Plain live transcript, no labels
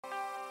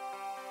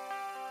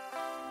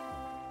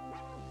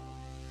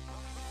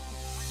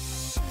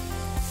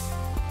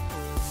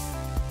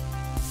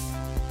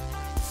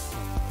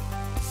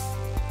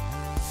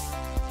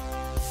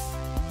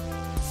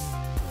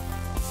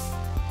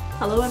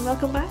Hello and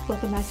welcome back.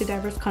 Welcome back to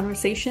Diverse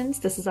Conversations.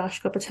 This is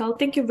Ashka Patel.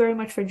 Thank you very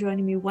much for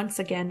joining me once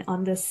again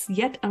on this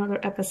yet another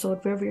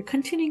episode where we're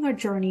continuing our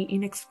journey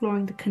in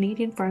exploring the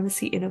Canadian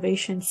pharmacy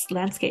innovations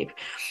landscape.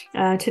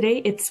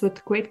 Today, it's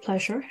with great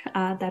pleasure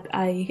that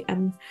I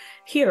am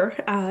here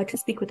to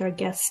speak with our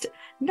guest,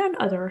 none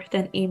other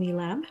than Amy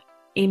Lamb.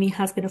 Amy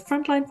has been a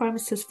frontline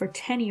pharmacist for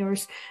 10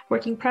 years,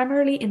 working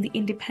primarily in the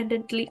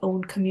independently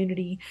owned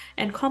community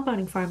and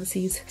compounding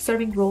pharmacies,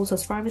 serving roles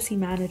as pharmacy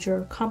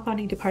manager,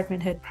 compounding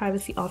department head,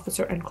 privacy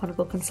officer, and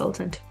clinical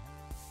consultant.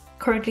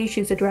 Currently,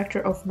 she's the director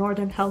of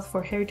Northern Health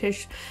for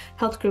Heritage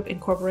Health Group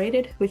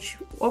Incorporated, which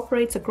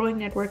operates a growing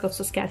network of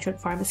Saskatchewan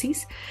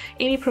pharmacies.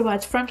 Amy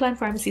provides frontline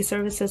pharmacy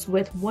services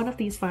with one of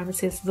these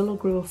pharmacies, Willow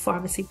Grove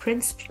Pharmacy,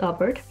 Prince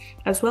Albert,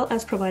 as well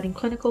as providing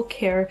clinical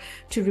care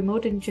to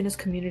remote Indigenous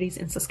communities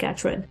in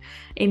Saskatchewan.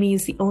 Amy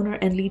is the owner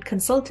and lead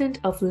consultant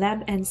of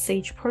Lamb and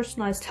Sage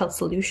Personalized Health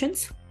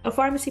Solutions, a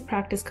pharmacy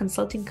practice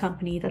consulting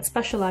company that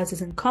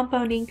specializes in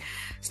compounding,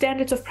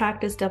 standards of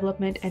practice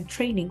development, and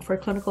training for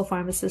clinical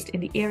pharmacists in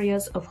the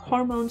areas of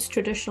hormones,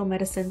 traditional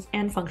medicines,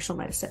 and functional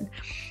medicine.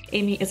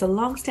 Amy is a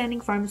long-standing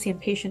pharmacy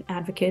and patient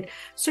advocate,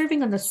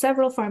 serving on the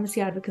several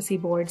pharmacy advocacy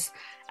boards.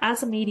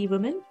 As a Métis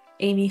woman,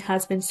 Amy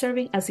has been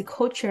serving as the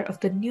co-chair of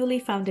the newly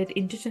founded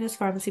Indigenous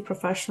Pharmacy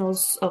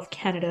Professionals of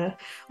Canada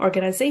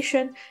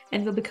organization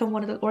and will become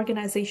one of the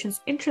organization's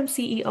interim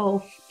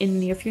CEO in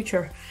the near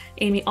future.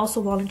 Amy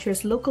also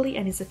volunteers locally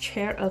and is the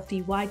chair of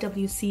the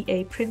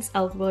YWCA Prince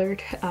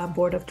Albert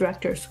Board of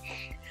Directors.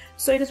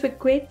 So it is with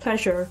great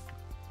pleasure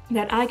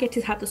that I get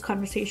to have this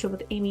conversation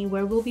with Amy,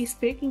 where we'll be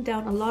breaking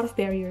down a lot of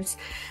barriers,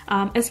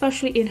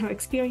 especially in her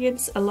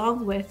experience,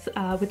 along with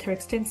her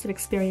extensive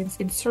experience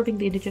in serving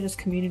the Indigenous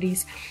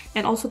communities,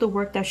 and also the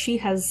work that she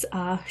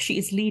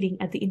is leading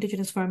at the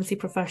Indigenous Pharmacy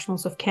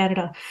Professionals of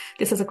Canada.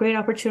 This is a great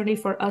opportunity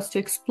for us to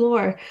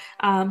explore,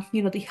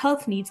 the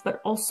health needs,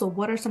 but also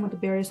what are some of the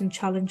barriers and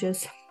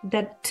challenges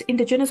that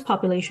Indigenous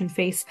population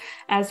face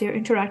as they're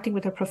interacting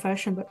with their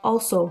profession, but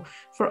also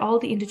for all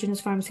the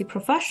Indigenous pharmacy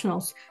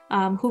professionals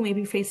who may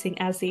be facing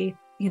as they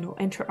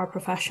enter our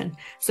profession.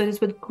 So it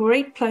is with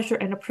great pleasure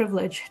and a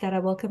privilege that I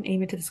welcome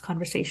Amy to this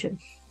conversation.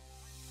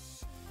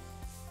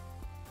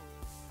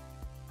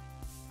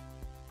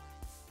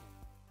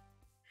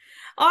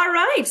 All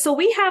right, so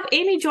we have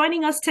Amy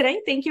joining us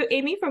today. Thank you,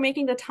 Amy, for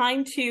making the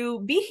time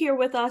to be here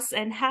with us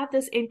and have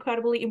this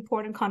incredibly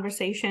important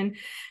conversation,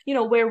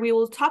 where we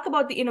will talk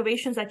about the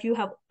innovations that you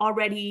have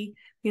already,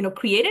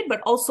 created,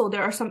 but also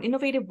there are some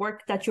innovative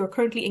work that you're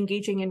currently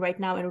engaging in right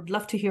now, and I would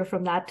love to hear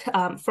from that,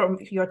 from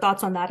your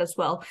thoughts on that as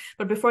well.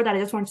 But before that, I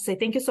just wanted to say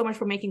thank you so much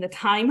for making the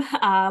time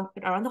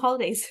around the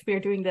holidays. We are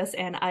doing this,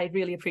 and I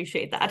really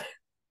appreciate that.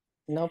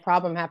 No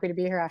problem. Happy to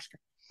be here, Ashka.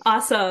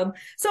 Awesome.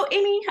 So,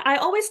 Amy, I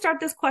always start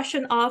this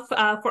question off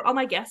for all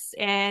my guests,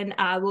 and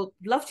I will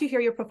love to hear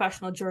your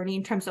professional journey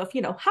in terms of,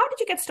 how did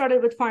you get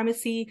started with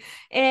pharmacy?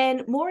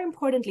 And more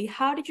importantly,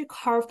 how did you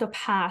carve the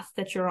path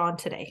that you're on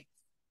today?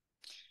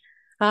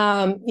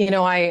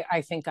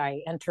 I think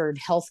I entered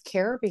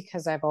healthcare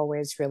because I've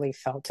always really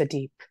felt a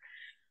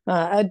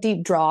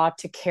deep draw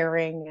to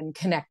caring and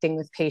connecting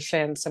with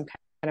patients. I'm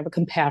kind of a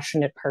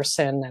compassionate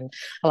person, and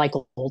I like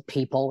old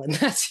people, and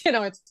that's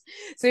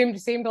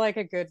it seemed like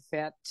a good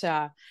fit.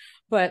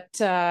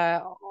 But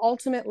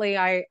ultimately,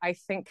 I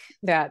think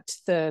that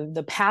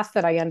the path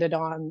that I ended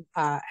on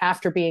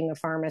after being a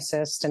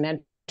pharmacist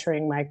and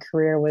entering my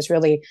career was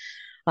really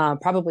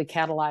probably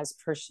catalyzed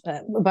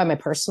by my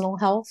personal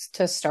health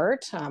to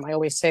start. I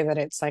always say that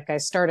it's like I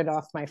started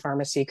off my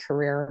pharmacy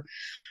career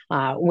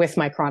with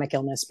my chronic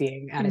illness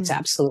being at its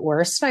absolute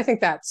worst. And I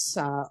think that's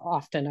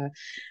often a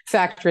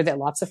factor that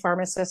lots of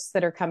pharmacists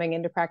that are coming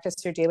into practice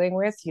are dealing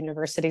with.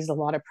 Universities, a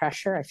lot of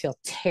pressure. I feel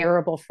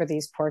terrible for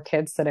these poor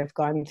kids that have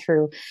gone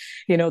through,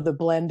 the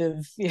blend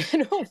of,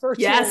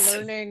 virtual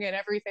learning and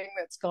everything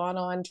that's gone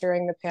on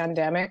during the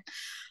pandemic.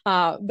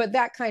 But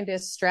that kind of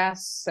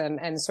stress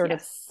and sort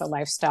of the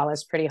lifestyle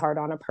is pretty hard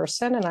on a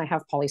person. And I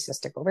have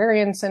polycystic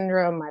ovarian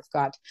syndrome. I've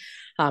got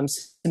some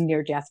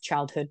near-death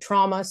childhood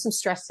trauma, some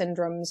stress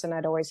syndromes, and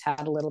I'd always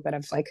had a little bit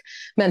of like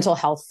mental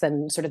health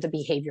and sort of the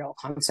behavioral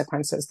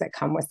consequences that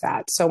come with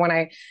that. So when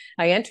I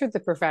entered the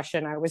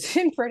profession, I was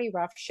in pretty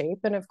rough shape.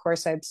 And of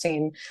course, I'd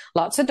seen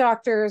lots of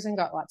doctors and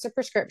got lots of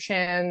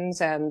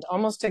prescriptions and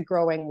almost a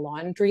growing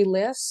laundry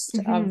list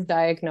of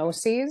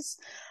diagnoses.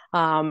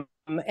 And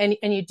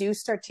you do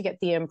start to get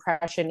the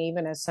impression,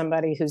 even as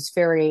somebody who's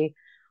very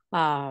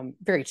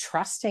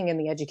trusting in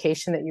the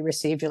education that you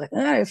received, you're like,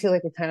 I feel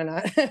like we're kind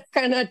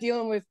of not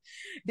dealing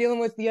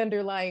with the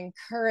underlying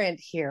current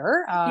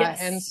here.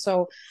 And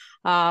so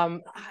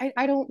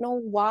I don't know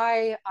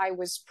why I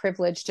was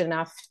privileged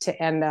enough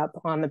to end up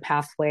on the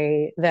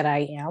pathway that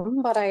I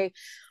am, but I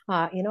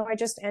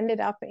just ended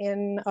up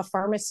in a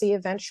pharmacy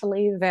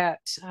eventually that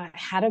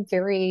had a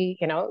very,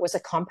 it was a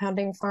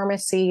compounding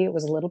pharmacy. It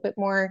was a little bit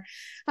more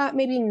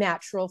maybe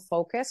natural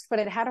focused, but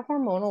it had a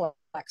hormonal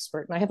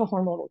expert, and I have a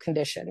hormonal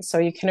condition. So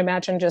you can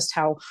imagine just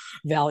how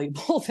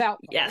valuable that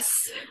was.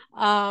 Yes.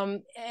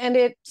 And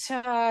it,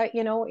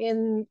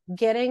 in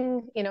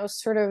getting,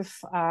 sort of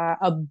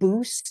a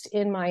boost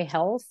in my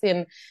health,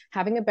 in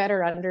having a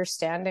better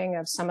understanding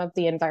of some of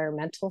the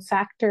environmental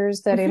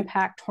factors that Mm-hmm.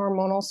 impact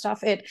hormonal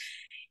stuff, it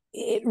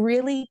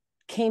really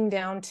came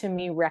down to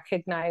me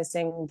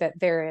recognizing that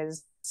there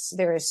is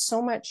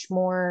so much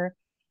more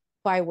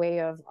by way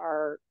of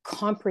our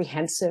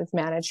comprehensive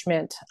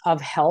management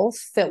of health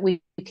that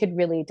we could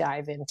really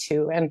dive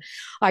into. And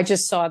I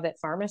just saw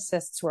that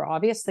pharmacists were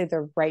obviously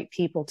the right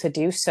people to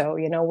do so.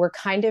 We're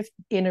kind of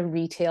in a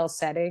retail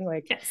setting.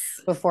 Like Yes.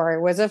 before I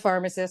was a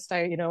pharmacist,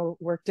 I,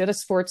 worked at a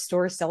sports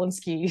store selling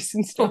skis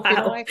and stuff.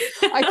 Wow.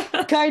 I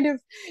kind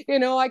of,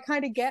 I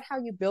kind of get how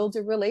you build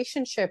a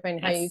relationship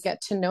and how you Yes.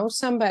 get to know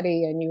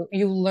somebody, and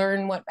you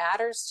learn what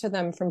matters to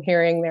them from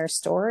hearing their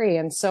story.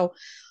 And so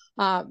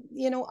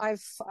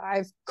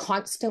I've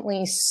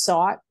constantly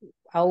sought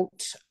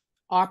out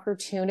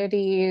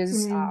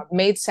opportunities, Mm.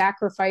 made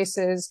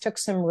sacrifices, took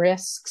some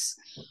risks,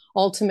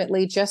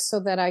 ultimately, just so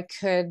that I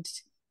could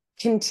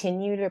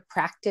continue to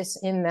practice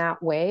in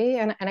that way.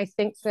 And I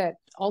think that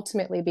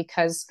ultimately,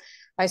 because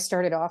I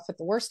started off with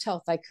the worst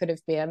health I could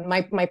have been,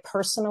 my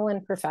personal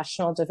and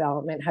professional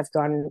development have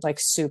gone like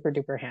super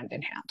duper hand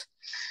in hand.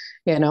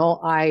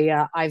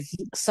 I've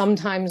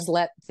sometimes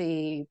let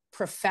the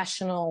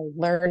professional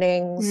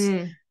learnings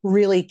Mm.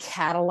 really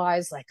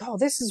catalyze, like, oh,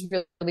 this is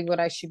really what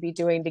I should be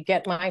doing to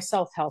get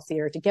myself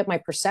healthier, to get my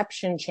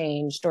perception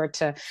changed, or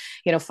to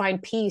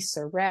find peace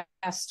or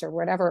rest or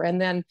whatever.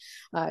 And then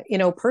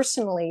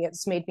personally,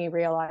 it's made me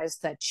realize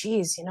that,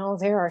 geez,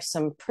 there are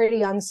some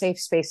pretty unsafe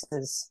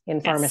spaces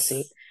in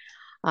pharmacy.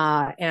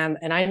 Yes.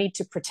 And I need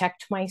to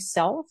protect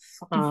myself.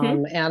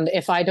 Mm-hmm. And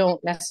if I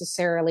don't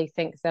necessarily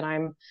think that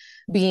I'm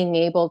being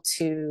able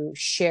to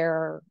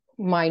share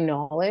my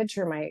knowledge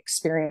or my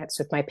experience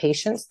with my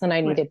patients, then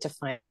I Right. needed to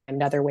find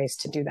other ways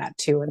to do that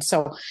too. And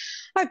so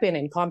I've been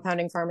in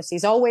compounding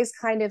pharmacies, always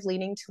kind of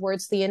leaning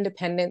towards the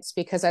independence,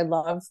 because I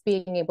love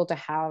being able to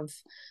have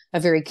a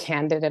very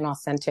candid and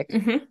authentic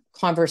Mm-hmm.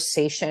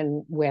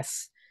 conversation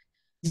with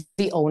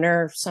the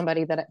owner,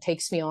 somebody that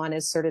takes me on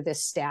as sort of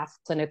this staff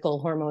clinical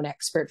hormone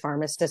expert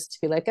pharmacist, to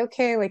be like,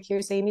 okay, like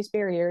here's Amy's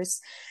barriers,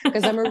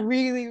 because I'm a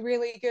really,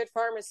 really good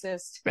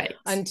pharmacist Right.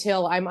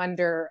 until I'm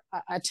under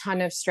a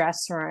ton of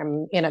stress or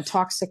I'm in a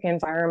toxic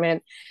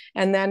environment.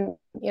 And then,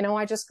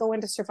 I just go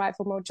into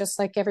survival mode just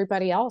like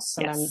everybody else.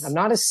 And I'm Yes.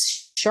 not as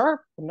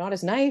sharp, I'm not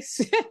as nice,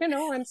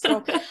 and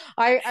so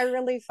I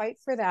really fight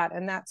for that.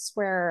 And that's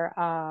where,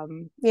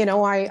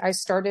 I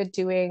started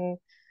doing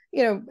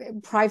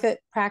private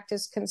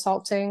practice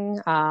consulting.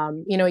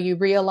 You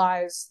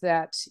realize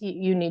that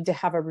you need to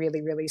have a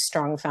really, really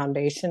strong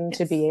foundation to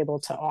Yes. be able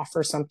to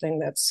offer something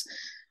that's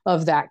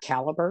of that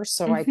caliber.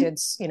 So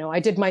Mm-hmm. I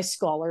did my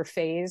scholar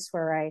phase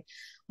where I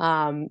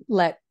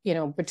let,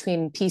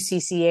 between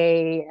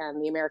PCCA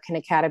and the American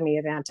Academy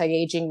of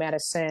Anti-Aging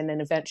Medicine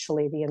and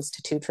eventually the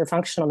Institute for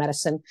Functional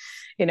Medicine,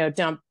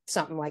 dump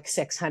something like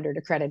 600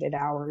 accredited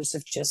hours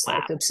of just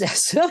like Wow.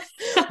 obsessive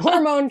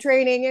hormone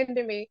training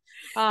into me.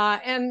 A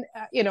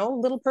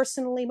little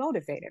personally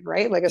motivated,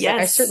 right? Like I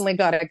Yes. certainly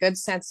got a good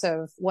sense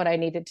of what I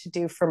needed to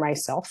do for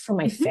myself, for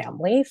my Mm-hmm.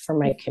 family, for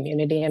my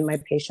community, and my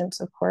patients,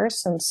 of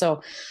course. And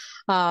so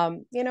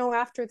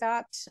after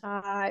that,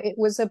 it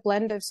was a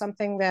blend of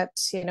something that,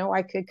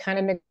 I could kind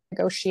of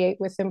negotiate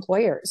with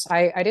employers.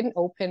 I didn't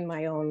open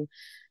my own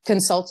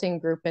consulting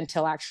group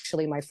until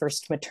actually my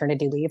first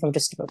maternity leave. I'm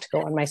just about to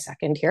go on my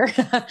second here,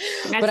 but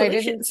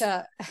Congratulations.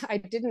 I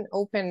didn't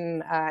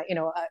open,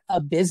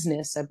 a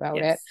business about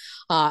it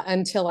Yes.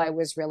 until I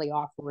was really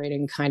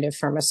operating kind of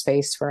from a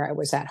space where I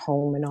was at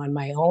home and on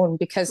my own,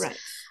 because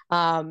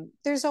Right.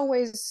 there's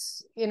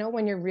always,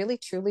 when you're really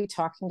truly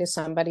talking to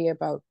somebody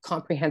about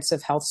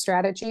comprehensive health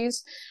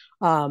strategies,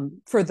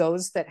 for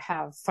those that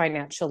have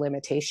financial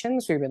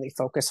limitations, we really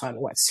focus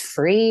on what's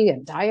free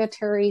and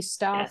dietary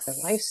stuff and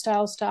Yes.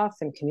 lifestyle stuff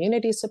and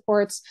community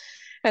supports.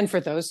 And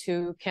for those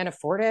who can't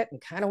afford it and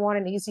kind of want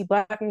an easy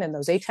button, and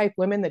those A-type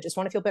women that just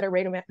want to feel better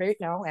right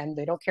now, and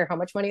they don't care how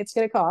much money it's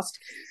going to cost,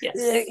 Yes.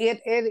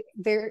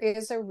 there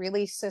is a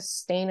really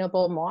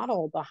sustainable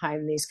model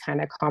behind these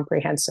kind of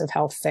comprehensive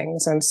health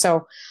things. And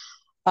so,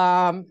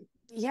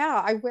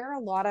 yeah, I wear a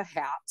lot of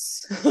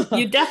hats.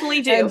 You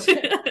definitely do.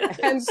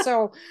 and and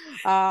so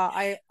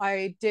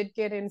I did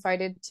get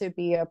invited to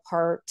be a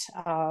part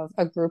of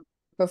a group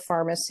of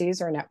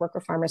pharmacies or a network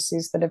of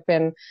pharmacies that have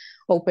been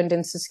opened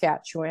in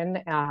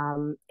Saskatchewan.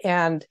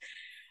 And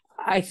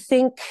I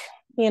think,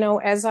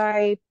 as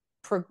I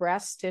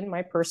progressed in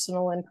my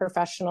personal and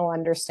professional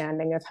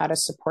understanding of how to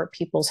support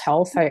people's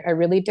health, I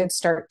really did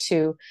start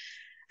to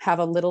have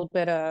a little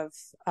bit of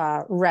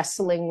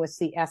wrestling with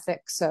the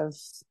ethics of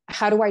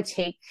how do I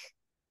take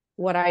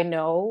what I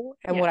know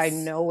and what I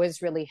know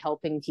is really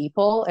helping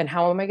people, and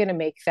how am I going to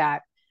make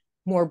that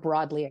more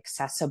broadly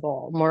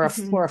accessible, more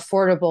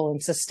affordable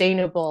and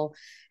sustainable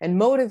and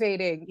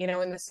motivating, you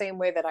know, in the same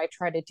way that I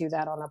try to do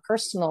that on a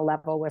personal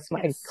level with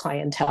my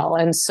clientele.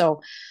 And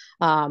so,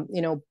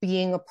 you know,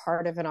 being a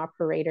part of an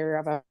operator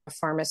of a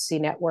pharmacy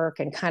network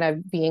and kind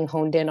of being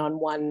honed in on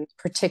one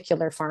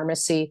particular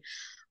pharmacy,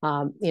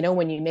 you know,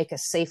 when you make a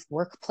safe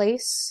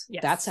workplace,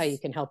 that's how you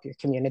can help your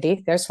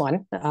community. There's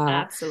one.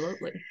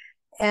 Absolutely.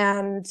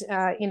 And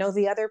you know,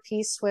 the other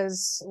piece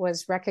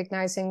was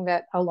recognizing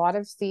that a lot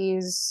of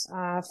these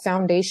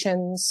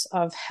foundations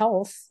of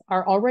health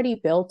are already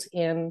built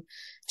in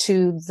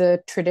to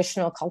the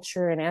traditional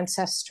culture and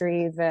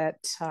ancestry that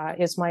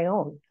is my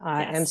own.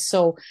 And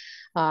so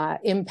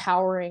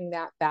empowering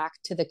that back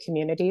to the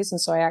communities.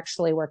 And so I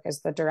actually work as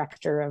the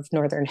director of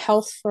Northern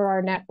Health for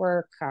our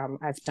network.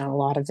 I've done a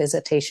lot of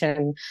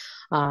visitation,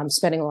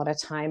 spending a lot of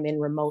time in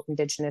remote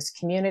Indigenous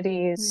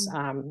communities,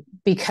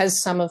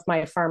 because some of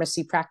my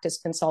pharmacy practice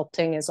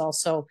consulting is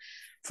also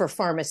for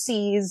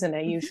pharmacies, and I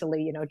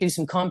usually, you know, do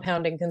some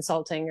compounding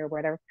consulting or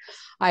whatever.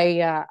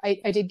 I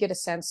did get a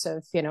sense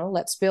of, you know,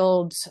 let's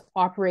build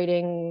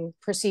operating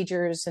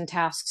procedures and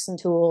tasks and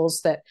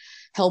tools that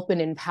help in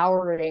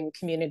empowering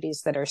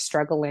communities that are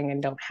struggling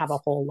and don't have a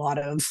whole lot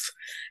of,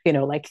 you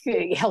know, like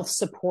health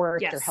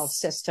support or health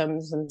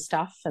systems and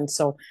stuff. And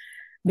so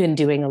been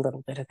doing a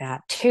little bit of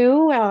that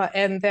too.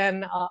 And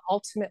then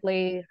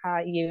ultimately,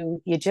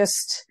 you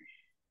just,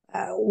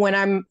 when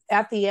I'm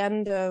at the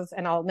end of,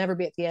 and I'll never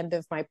be at the end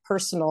of my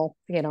personal,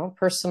 you know,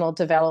 personal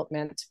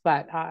development,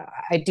 but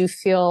I do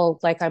feel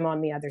like I'm on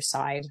the other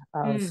side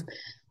of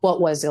what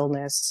was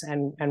illness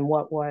and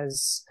what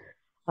was,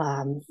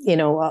 you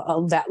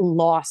know, that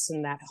loss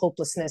and that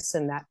hopelessness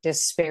and that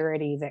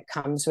disparity that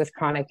comes with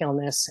chronic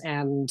illness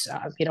and,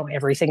 you know,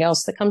 everything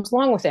else that comes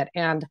along with it.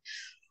 And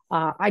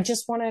I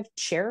just want to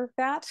share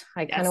that.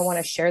 I kind of want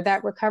to share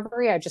that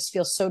recovery. I just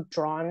feel so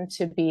drawn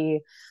to be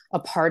a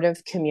part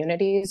of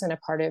communities and a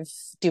part of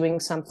doing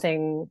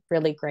something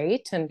really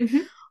great. And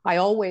I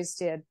always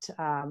did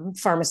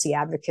pharmacy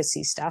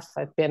advocacy stuff.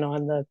 I've been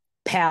on the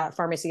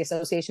Pharmacy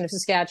Association of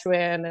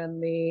Saskatchewan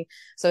and the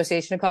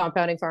Association of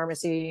Compounding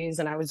Pharmacies,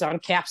 and I was on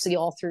CAPC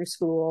all through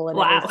school and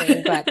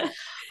everything. But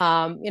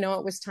you know,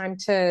 it was time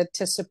to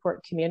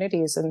support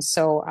communities, and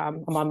so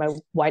I'm on my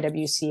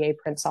YWCA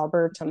Prince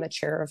Albert. I'm the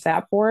chair of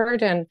that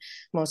board, and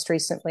most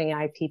recently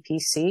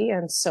IPPC.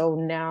 And so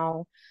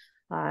now,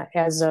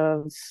 as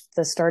of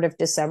the start of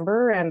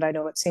December, and I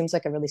know it seems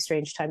like a really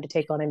strange time to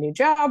take on a new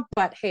job,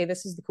 but hey,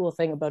 this is the cool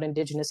thing about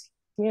Indigenous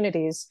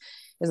communities,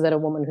 is that a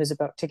woman who's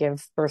about to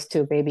give birth to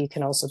a baby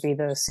can also be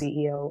the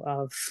CEO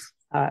of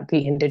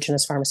the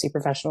Indigenous Pharmacy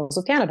Professionals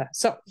of Canada.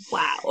 So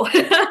wow,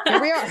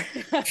 here we are.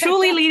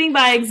 Truly leading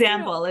by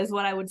example is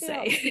what I would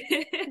say.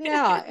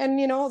 And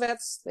you know,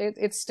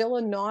 it's still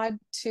a nod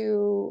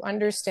to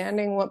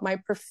understanding what my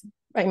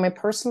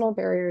personal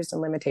barriers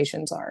and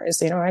limitations are.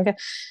 Is, you know, I'm going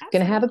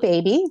to have a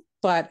baby,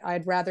 but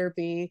I'd rather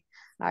be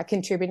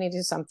contributing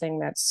to something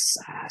that's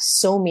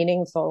so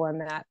meaningful,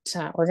 and that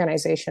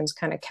organization's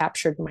kind of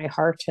captured my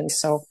heart. And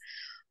so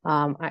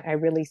I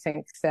really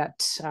think that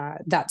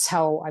that's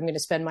how I'm going to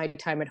spend my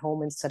time at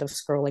home instead of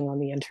scrolling on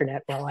the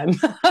internet while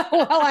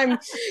I'm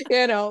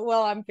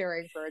while I'm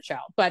caring for a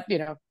child. But you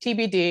know,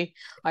 TBD.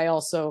 I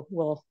also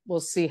will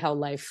see how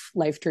life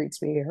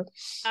treats me here.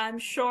 I'm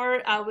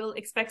sure we'll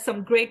expect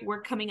some great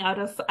work coming out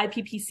of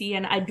IPPC,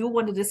 and I do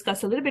want to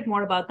discuss a little bit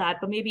more about that.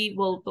 But maybe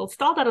we'll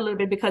stall that a little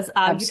bit, because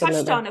you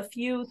touched on a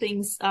few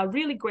things,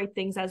 really great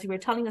things, as you were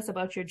telling us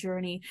about your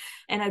journey,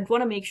 and I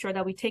want to make sure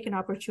that we take an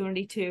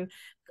opportunity to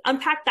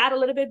unpack that a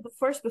little bit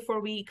first before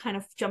we kind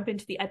of jump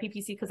into the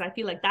IPPC, because I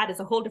feel like that is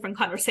a whole different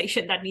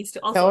conversation that needs to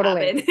also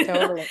happen.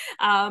 Totally.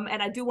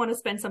 And I do want to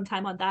spend some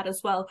time on that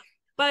as well.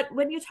 But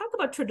when you talk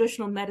about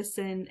traditional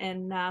medicine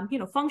and you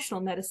know,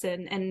 functional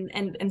medicine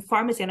and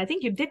pharmacy, and I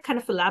think you did kind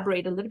of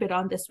elaborate a little bit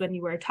on this when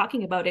you were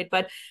talking about it,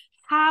 but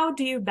how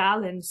do you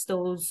balance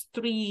those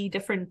three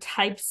different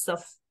types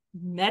of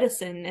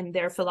medicine and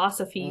their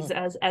philosophies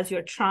as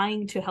you're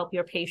trying to help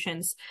your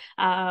patients?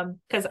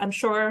 Because I'm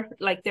sure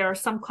like there are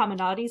some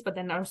commonalities, but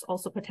then there's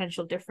also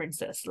potential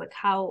differences. Like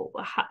how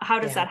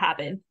does that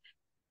happen?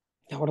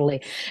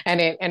 Totally.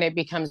 And it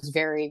becomes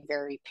very,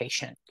 very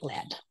patient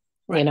led.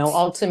 You know,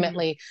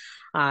 ultimately,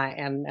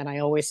 and I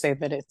always say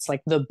that it's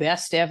like the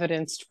best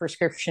evidenced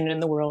prescription in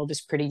the world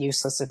is pretty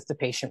useless if the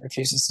patient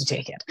refuses to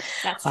take it.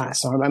 That's true.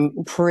 So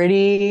I'm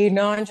pretty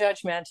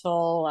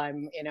non-judgmental.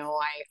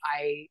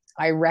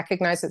 I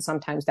recognize that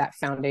sometimes that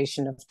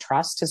foundation of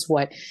trust is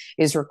what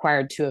is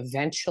required to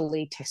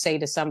eventually say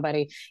to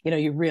somebody, you know,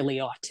 you really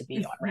ought to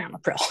be on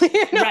Ramapril.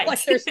 You know, right.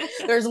 Like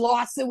there's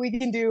lots that we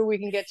can do. We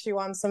can get you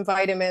on some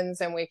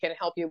vitamins, and we can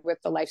help you with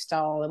the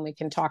lifestyle, and we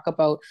can talk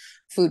about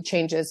food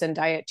changes and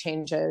diet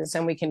changes,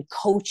 and we can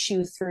coach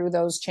you through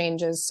those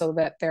changes so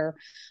that they're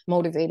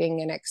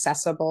motivating and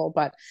accessible.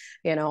 But,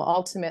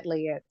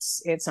 ultimately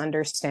it's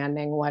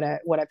understanding what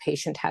a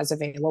patient has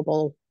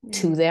available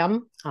to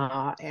them,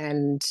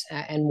 and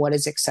what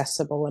is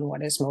accessible and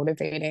what is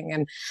motivating.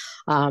 And,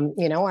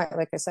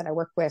 like I said, I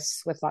work with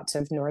lots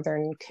of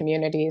northern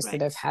communities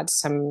that have had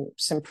some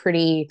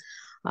pretty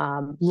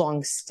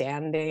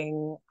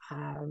long-standing,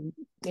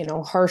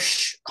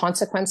 harsh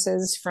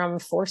consequences from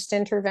forced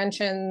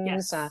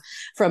interventions,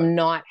 from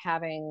not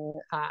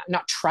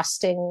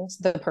trusting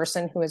the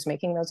person who is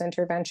making those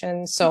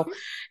interventions. So,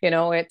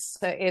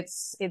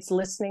 it's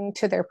listening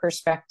to their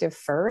perspective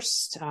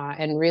first,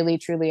 and really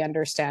truly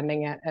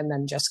understanding it, and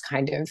then just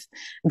kind of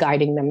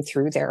guiding them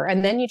through there.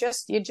 And then you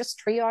just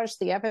triage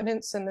the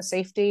evidence and the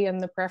safety and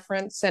the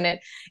preference, and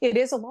it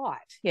is a lot.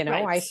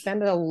 I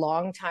spend a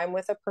long time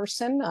with a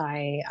person.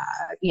 I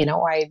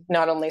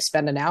not only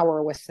spend an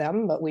hour with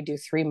them, but we do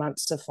 3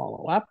 months of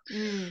follow up.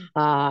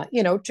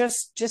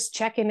 Just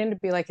checking in to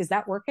be like, is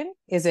that working?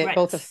 Is it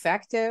both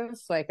effective?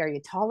 Like, are you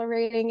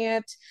tolerating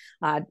it?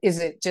 Is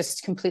it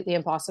just completely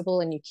impossible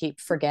and you keep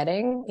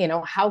forgetting?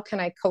 How can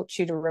I coach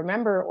you to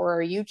remember? Or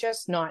are you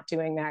just not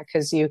doing that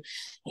because you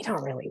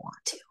don't really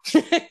want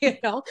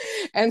to,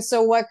 And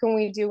so what can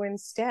we do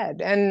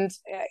instead? And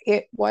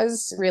it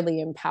was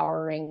really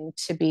empowering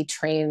to be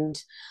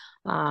trained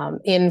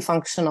in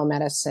functional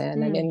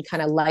medicine and in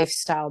kind of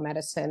lifestyle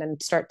medicine,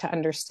 and start to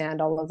understand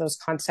all of those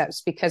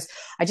concepts, because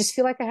I just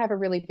feel like I have a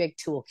really big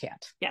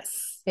toolkit.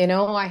 Yes.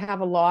 I have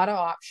a lot of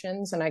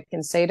options, and I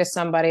can say to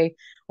somebody,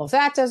 well, if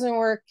that doesn't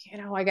work,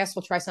 I guess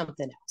we'll try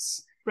something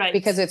else. Right.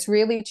 Because it's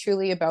really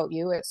truly about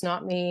you. It's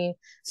not me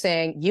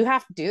saying you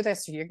have to do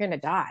this or you're going to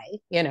die,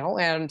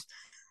 and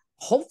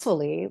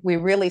hopefully we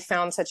really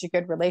found such a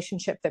good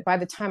relationship that by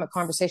the time a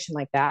conversation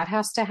like that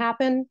has to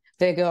happen,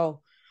 they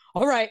go,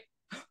 all right,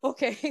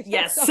 okay.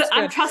 Yes,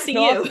 I'm trusting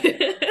you.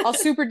 I'll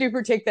super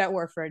duper take that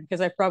warfarin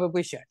because I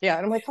probably should. Yeah.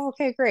 And I'm like, oh,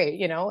 okay,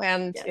 great.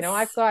 And,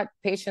 I've got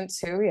patients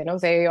who,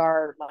 they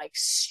are like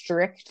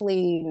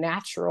strictly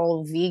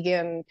natural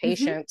vegan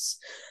patients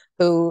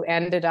who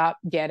ended up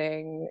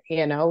getting,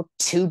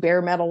 2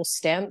 bare metal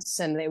stents.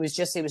 And it was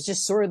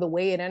just sort of the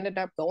way it ended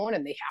up going.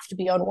 And they have to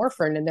be on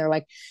warfarin. And they're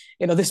like,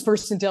 this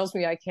person tells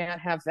me I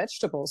can't have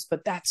vegetables,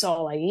 but that's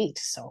all I eat.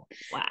 So,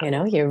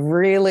 you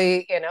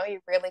really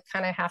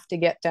kind of have to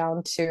get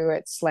down to,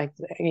 it's like,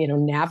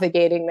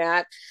 navigating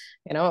that.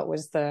 It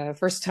was the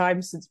first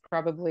time since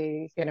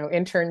probably,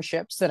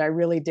 internships that I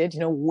really did,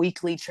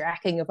 weekly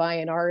tracking of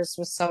INRs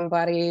with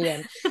somebody,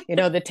 and,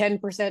 the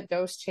 10%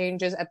 dose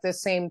changes at the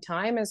same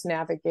time as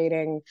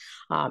navigating,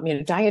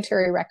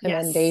 dietary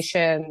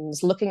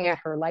recommendations, looking at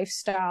her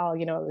lifestyle.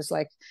 It was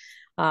like,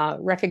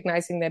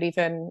 recognizing that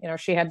even,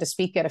 she had to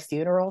speak at a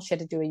funeral, she had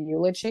to do a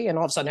eulogy, and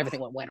all of a sudden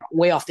everything went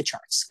way off the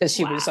charts because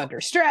she was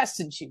under stress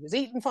and she was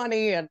eating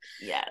funny. And,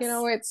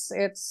 it's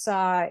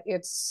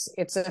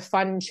a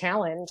fun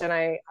challenge. And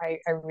I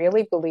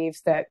really believe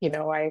that,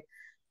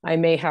 I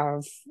may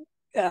have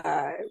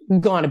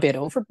gone a bit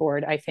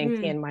overboard, I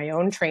think, in my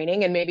own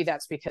training. And maybe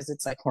that's because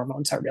it's like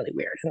hormones are really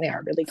weird and they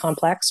are really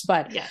complex.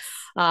 But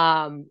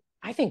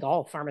I think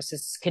all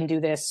pharmacists can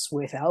do this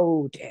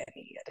without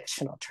any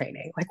additional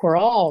training. Like, we're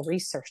all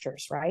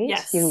researchers, right?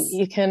 Yes.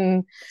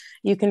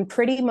 You can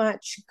pretty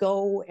much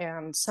go,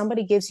 and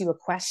somebody gives you a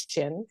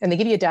question and they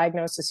give you a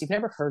diagnosis you've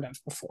never heard of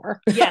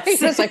before.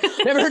 Yes. It's like,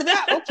 never heard of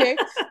that. Okay,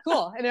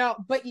 cool.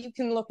 But you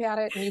can look at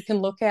it, and you can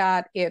look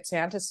at its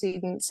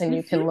antecedents, and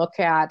you can look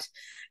at,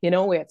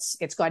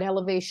 it's got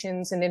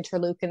elevations in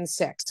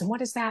interleukin-6. And what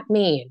does that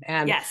mean?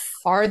 And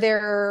are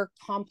there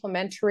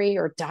complementary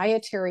or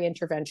dietary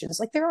interventions?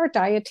 Like, there are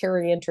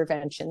dietary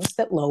interventions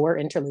that lower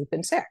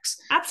interleukin-6.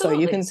 Absolutely.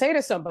 So you can say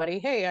to somebody,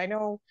 hey, I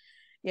know,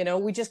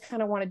 we just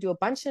kind of want to do a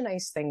bunch of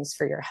nice things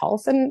for your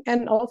health.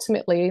 And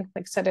ultimately,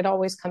 like I said, it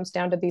always comes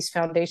down to these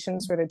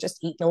foundations where they're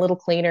just eating a little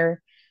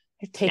cleaner,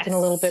 they're taking a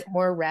little bit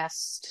more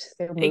rest,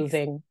 they're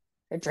moving,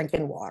 they're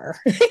drinking water,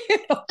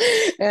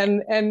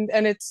 and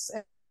it's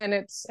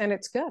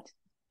good.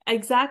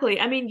 Exactly.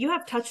 I mean, you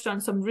have touched on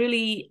some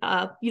really,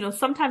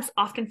 sometimes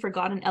often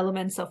forgotten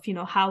elements of,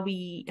 how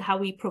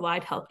we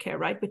provide healthcare,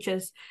 right? Which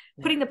is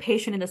putting the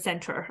patient in the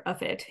center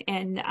of it,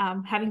 and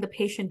having the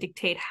patient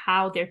dictate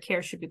how their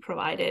care should be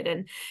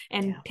provided,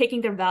 and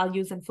taking their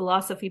values and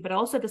philosophy, but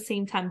also at the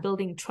same time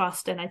building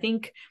trust. And I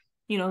think,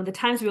 the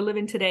times we live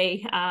in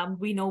today,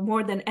 we know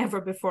more than ever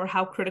before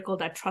how critical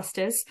that trust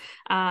is,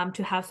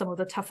 to have some of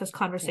the toughest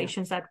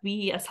conversations that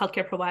we as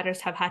healthcare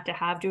providers have had to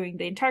have during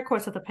the entire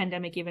course of the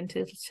pandemic, even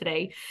to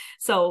today.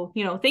 So,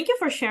 thank you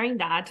for sharing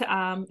that.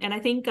 And I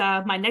think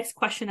my next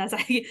question, as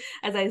I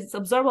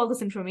absorb all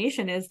this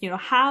information, is,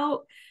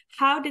 how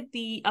did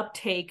the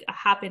uptake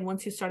happen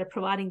once you started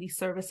providing these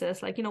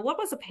services? Like, what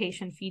was the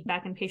patient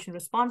feedback and patient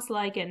response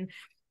like? And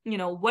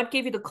what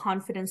gave you the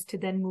confidence to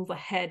then move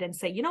ahead and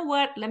say,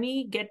 let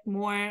me get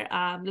more,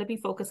 let me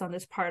focus on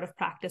this part of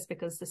practice,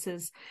 because this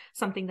is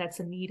something that's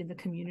a need in the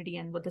community,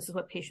 and this is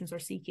what patients are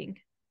seeking?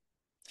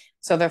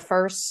 So the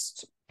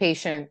first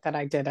patient that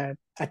I did a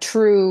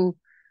true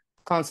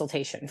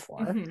consultation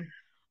for,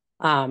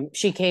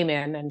 She came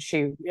in and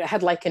she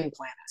had lichen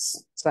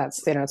planus. So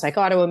that's, it's like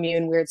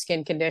autoimmune, weird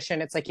skin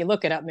condition. It's like you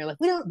look it up and you're like,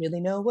 we don't really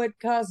know what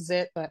causes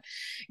it, but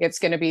it's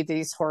going to be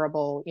these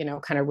horrible,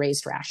 kind of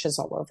raised rashes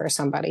all over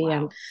somebody.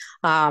 Wow.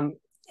 And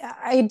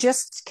I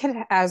just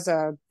as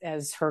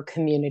her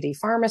community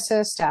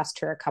pharmacist, asked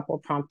her a couple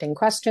of prompting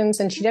questions,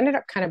 and she ended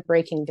up kind of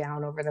breaking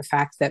down over the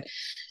fact that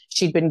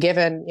she'd been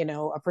given,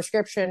 a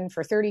prescription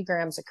for 30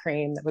 grams of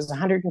cream that was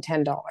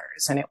 $110,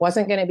 and it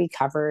wasn't going to be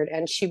covered.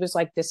 And she was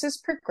like, this is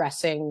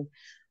progressing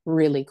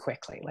really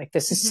quickly. Like,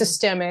 this is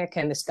systemic.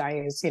 And this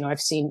guy is, I've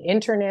seen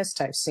internists,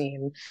 I've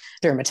seen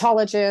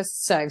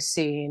dermatologists, I've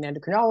seen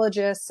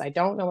endocrinologists. I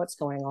don't know what's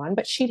going on,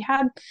 but she'd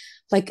had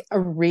like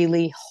a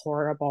really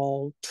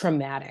horrible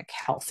traumatic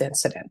health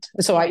incident.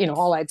 So I,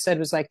 all I'd said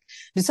was like,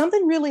 did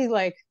something really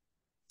like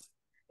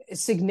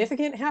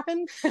significant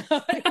happen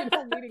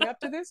leading up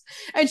to this?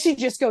 And she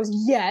just goes,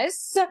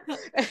 yes.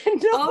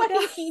 And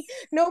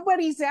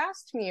nobody's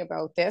asked me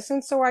about this.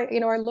 And so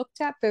I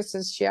looked at this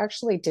as she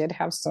actually did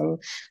have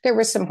there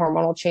were some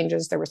hormonal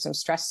changes, there was some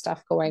stress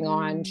stuff going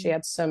on, she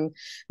had some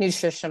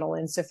nutritional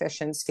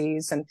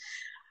insufficiencies, and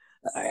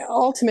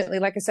ultimately,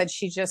 like I said,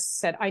 she just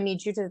said, I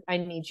need you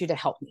to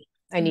help me.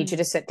 I need you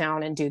to sit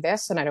down and do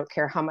this. And I don't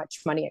care how much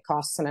money it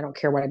costs, and I don't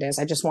care what it is.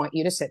 I just want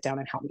you to sit down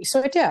and help me.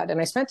 So I did.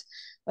 And I spent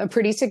a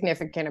pretty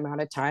significant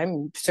amount of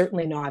time,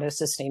 certainly not a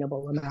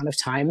sustainable amount of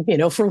time,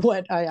 for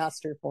what I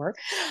asked her for,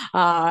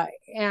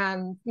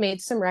 and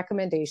made some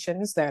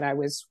recommendations that I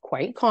was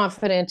quite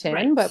confident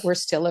in, but were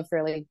still a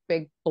really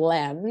big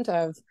blend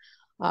of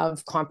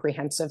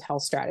comprehensive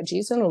health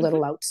strategies and a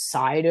little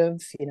outside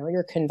of,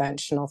 your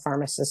conventional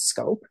pharmacist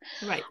scope.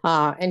 Right.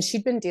 And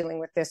she'd been dealing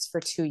with this for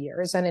 2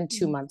 years, and in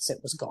 2 months it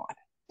was gone.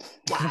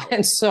 Wow.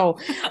 And so,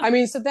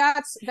 so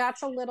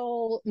that's a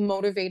little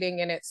motivating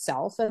in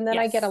itself. And then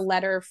I get a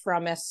letter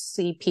from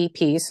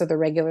SCPP, so the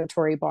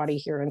regulatory body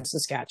here in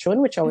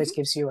Saskatchewan, which always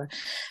gives you a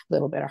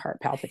little bit of heart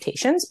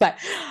palpitations. But,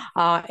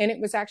 and it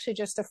was actually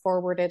just a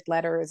forwarded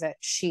letter that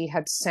she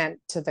had sent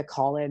to the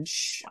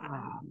college,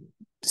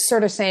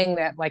 sort of saying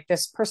that, like,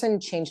 this person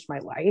changed my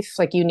life.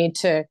 Like, you need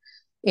to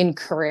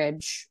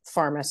encourage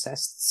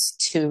pharmacists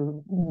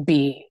to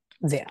be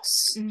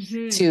this,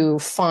 to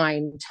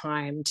find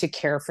time to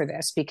care for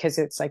this, because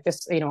it's like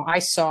this, I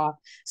saw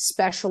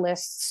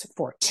specialists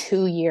for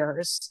 2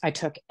 years. I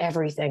took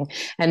everything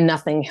and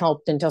nothing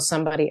helped until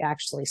somebody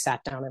actually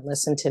sat down and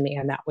listened to me.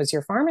 And that was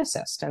your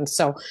pharmacist. And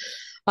so,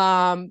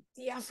 from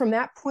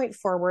that point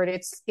forward,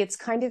 it's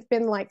kind of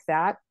been like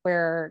that,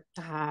 where,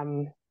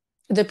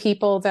 the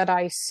people that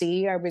I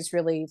see, I was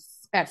really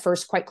at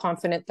first quite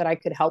confident that I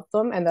could help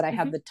them, and that I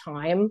had the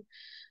time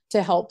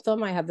to help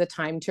them. I had the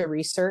time to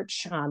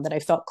research, that I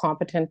felt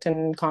competent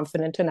and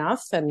confident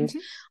enough. And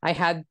I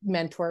had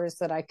mentors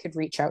that I could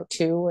reach out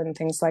to and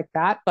things like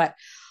that. But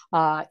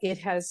it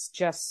has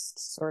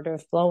just sort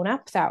of blown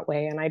up that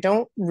way. And I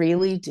don't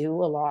really do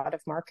a lot of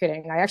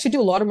marketing. I actually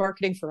do a lot of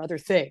marketing for other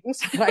things,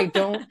 but I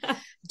don't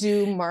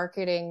do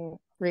marketing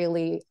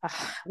really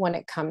when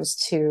it comes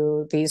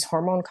to these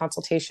hormone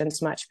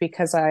consultations much,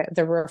 because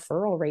the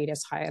referral rate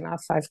is high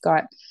enough. I've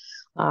got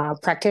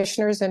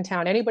practitioners in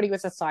town. Anybody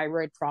with a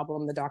thyroid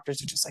problem, the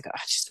doctors are just like,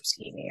 just go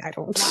see me. I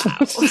don't. Wow.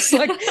 It's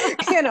like,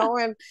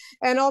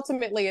 and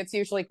ultimately it's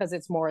usually because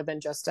it's more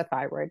than just a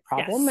thyroid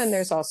problem. Yes. And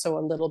there's also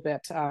a little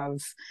bit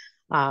of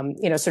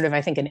sort of,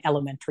 I think, an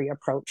elementary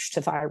approach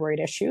to thyroid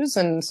issues.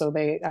 And so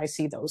I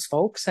see those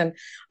folks, and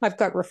I've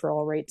got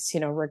referral rates,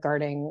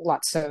 regarding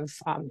lots of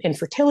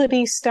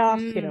infertility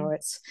stuff.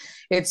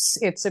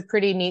 It's a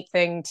pretty neat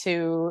thing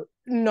to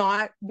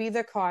not be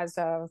the cause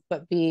of,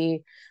 but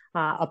be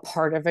a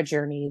part of a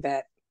journey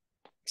that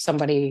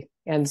somebody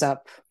ends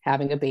up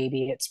having a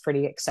baby. It's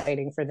pretty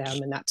exciting for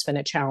them, and that's been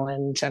a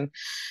challenge. And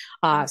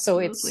so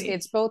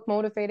it's both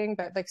motivating,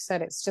 but like I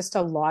said, it's just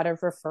a lot of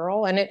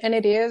referral, and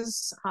it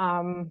is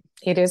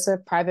a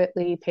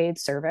privately paid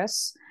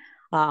service.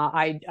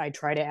 I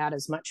try to add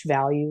as much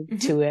value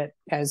to it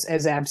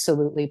as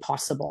absolutely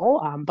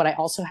possible, but I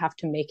also have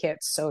to make it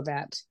so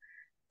that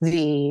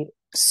the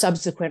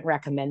subsequent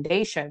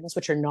recommendations,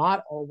 which are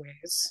not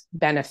always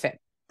benefit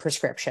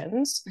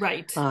prescriptions,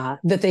 right,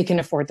 that they can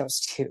afford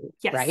those too.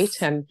 Yes. Right.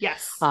 And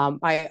yes,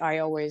 I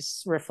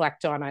always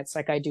reflect on it. It's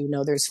like, I do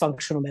know there's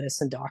functional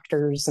medicine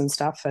doctors and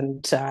stuff,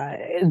 and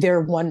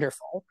they're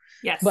wonderful.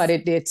 Yes. But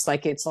it's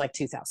like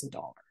 $2,000.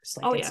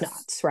 Like, it's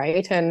nuts.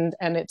 Right. And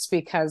it's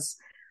because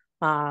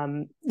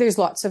there's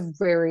lots of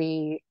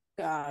very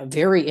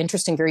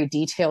interesting, very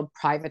detailed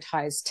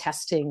privatized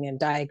testing and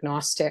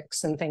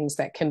diagnostics and things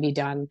that can be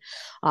done.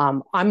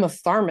 I'm a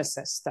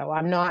pharmacist, though.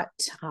 I'm not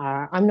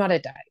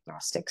a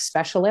diagnostic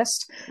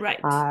specialist.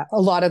 Right. A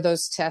lot of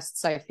those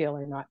tests, I feel,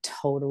 are not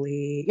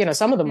totally,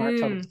 some of them aren't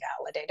totally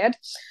validated.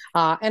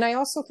 And I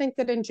also think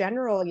that in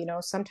general,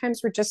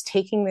 sometimes we're just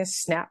taking this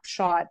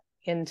snapshot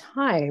in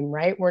time,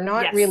 right? We're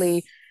not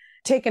really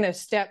taking a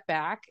step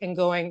back and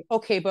going,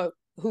 okay, but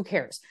who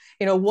cares?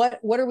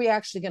 What are we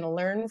actually going to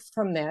learn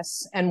from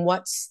this? And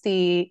what's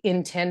the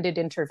intended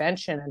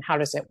intervention, and how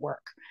does it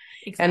work?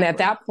 And at Exactly.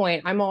 that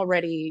point, I'm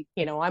already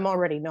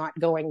not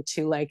going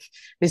to like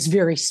this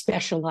very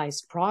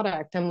specialized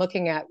product. I'm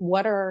looking at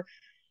what are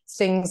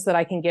things that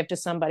I can give to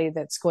somebody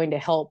that's going to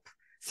help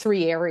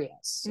three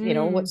areas.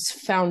 Mm. What's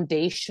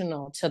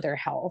foundational to their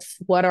health?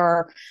 What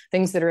are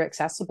things that are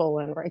accessible?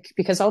 And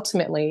because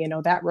ultimately,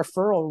 that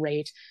referral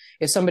rate,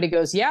 if somebody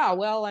goes, yeah,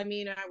 well, I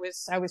mean,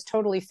 I was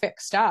totally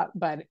fixed up,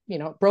 but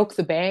it broke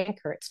the bank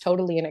or it's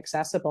totally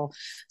inaccessible,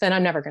 then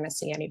I'm never going to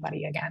see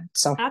anybody again.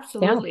 So yeah.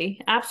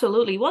 Absolutely,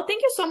 absolutely. Well,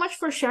 thank you so much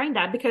for sharing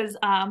that because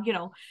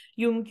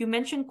you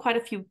mentioned quite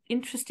a few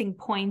interesting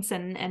points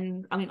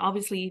and I mean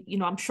obviously,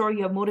 I'm sure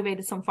you have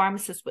motivated some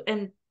pharmacists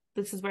and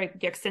this is where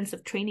the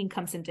extensive training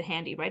comes into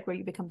handy, right? Where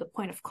you become the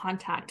point of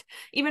contact,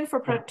 even for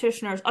Yeah.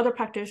 practitioners, other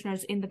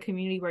practitioners in the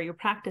community where you're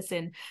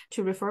practicing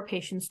to refer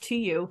patients to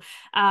you.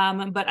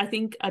 But I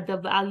think the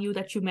value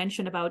that you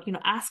mentioned about,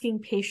 asking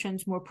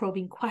patients more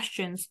probing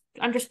questions,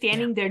 Yeah.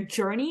 understanding their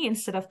journey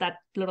instead of that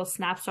little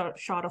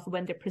snapshot of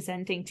when they're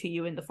presenting to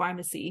you in the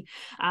pharmacy.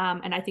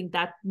 And I think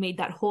that made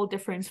that whole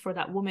difference for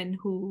that woman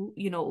who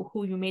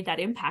you made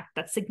that impact,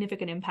 that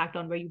significant impact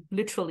on where you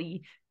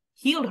literally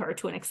healed her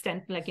to an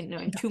extent, like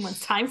in 2 months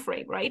time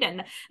frame, right?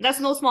 And that's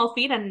no small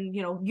feat. And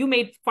you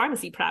made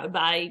pharmacy proud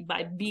by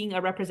being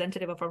a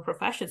representative of our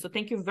profession. So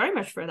thank you very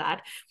much for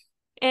that.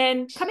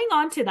 And coming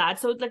on to that,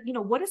 so like,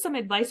 what is some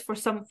advice for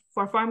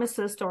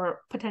pharmacists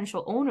or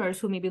potential owners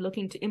who may be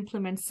looking to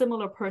implement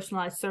similar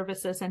personalized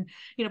services and,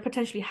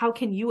 potentially how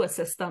can you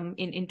assist them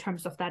in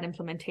terms of that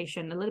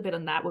implementation? A little bit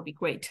on that would be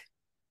great.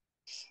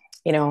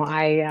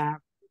 I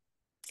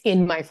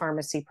in my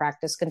pharmacy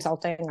practice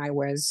consulting, I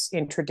was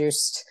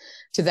introduced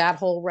to that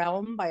whole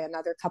realm by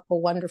another couple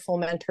wonderful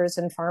mentors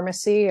in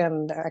pharmacy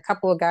and a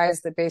couple of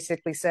guys that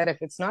basically said, if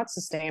it's not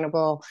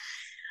sustainable,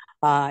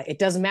 it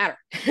doesn't matter.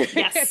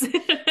 Yes.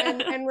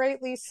 and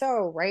rightly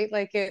so, right?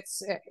 Like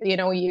it's,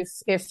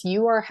 if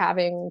you are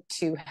having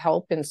to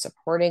help in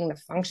supporting the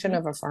function Mhm.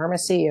 of a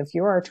pharmacy, if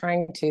you are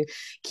trying to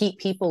keep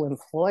people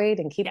employed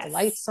and keep the Yes.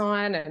 lights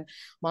on, and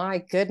my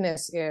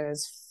goodness,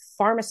 is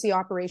pharmacy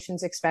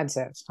operations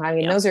expensive. I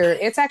mean, Yep.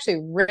 it's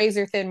actually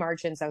razor thin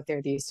margins out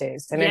there these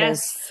days, and it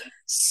is Yes.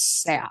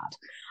 sad.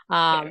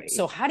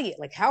 So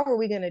Very. how are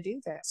we going to do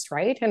this,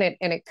 right? And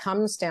it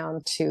comes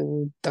down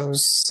to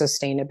those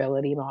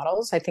sustainability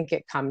models. I think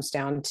it comes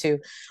down to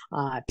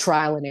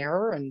trial and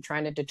error and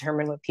trying to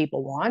determine what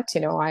people want.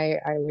 I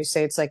always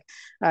say it's like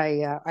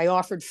I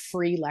offered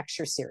free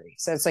lecture series,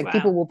 so it's like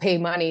people Wow. will pay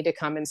money to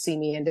come and see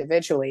me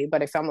individually,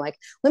 but if I'm like,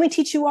 let me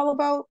teach you all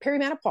about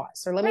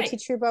perimenopause, or let me Right.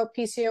 teach you about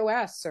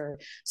PCOS or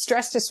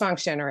stress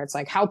dysfunction, or it's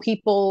like how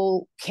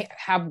people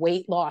have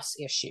weight loss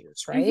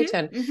issues, right? Mm-hmm.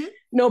 And Mm-hmm.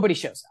 nobody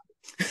shows up.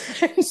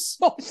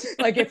 So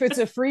like if it's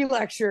a free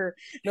lecture,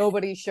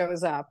 nobody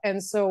shows up.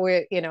 And so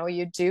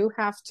you do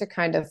have to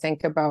kind of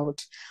think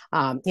about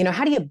how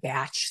do you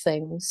batch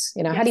things,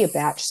 how do you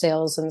batch Yes.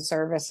 sales and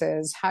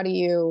services, how do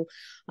you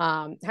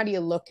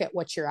look at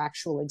what your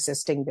actual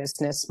existing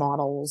business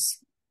models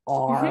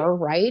Mm-hmm. are,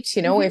 right?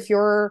 Mm-hmm. If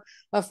you're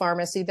a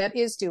pharmacy that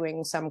is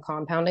doing some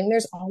compounding,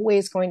 there's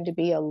always going to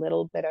be a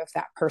little bit of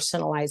that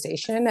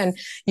personalization. And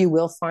you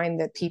will find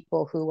that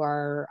people who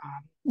are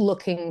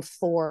looking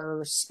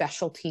for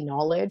specialty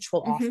knowledge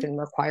will Mm-hmm. often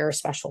require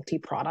specialty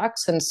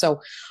products. And so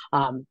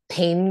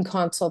pain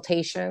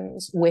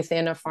consultations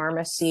within a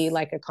pharmacy, Yes.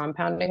 like a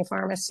compounding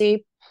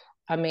pharmacy,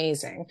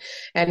 amazing.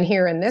 And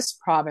here in this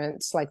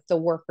province, like the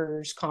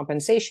Workers'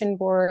 Compensation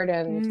Board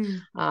and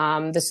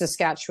Mm. the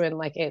Saskatchewan,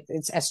 like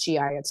it's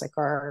SGI, it's like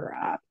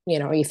our,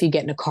 if you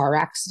get in a car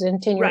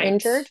accident and you're Right.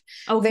 injured,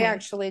 they Okay.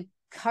 actually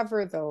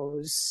cover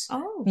those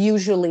Oh.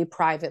 usually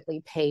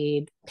privately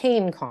paid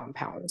pain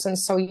compounds. And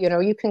so,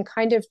 you can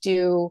kind of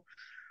do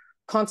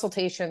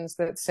consultations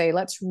that say,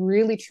 let's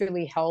really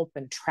truly help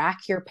and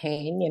track your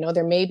pain.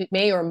 There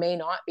may or may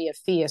not be a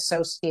fee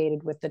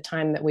associated with the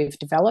time that we've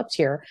developed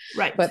here,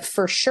 Right. but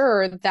for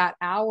sure that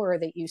hour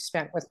that you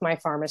spent with my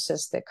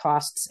pharmacist that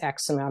costs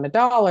X amount of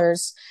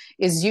dollars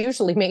is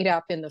usually made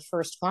up in the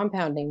first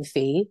compounding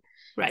fee.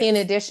 In Right.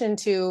 addition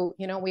to,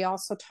 we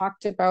also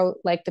talked about,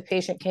 like, the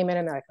patient came in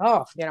and they're like,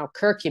 oh,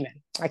 curcumin.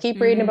 I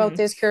keep reading about Mm.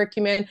 this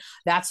curcumin.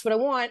 That's what I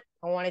want.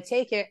 I want to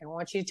take it. I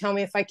want you to tell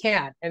me if I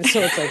can. And so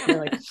it's like, you're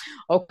like,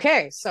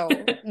 okay, so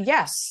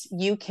yes,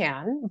 you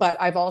can. But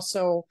I've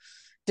also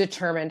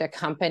determined a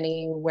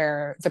company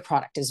where the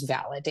product is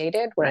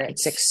validated, where Right.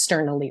 it's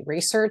externally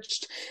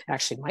researched. It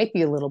actually might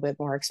be a little bit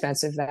more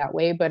expensive that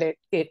way, but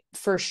it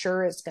for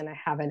sure is going to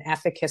have an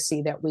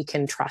efficacy that we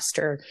can trust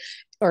or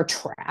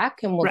track,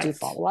 and we'll do Right.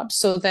 follow up.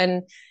 So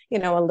then,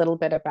 a little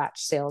bit of batch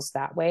sales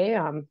that way.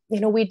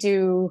 We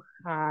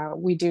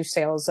do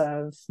sales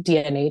of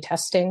DNA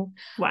testing.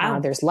 Wow.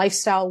 There's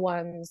lifestyle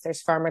ones,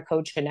 there's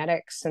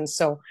pharmacogenetics. And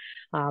so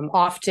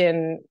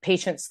often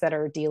patients that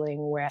are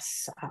dealing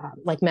with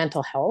like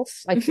mental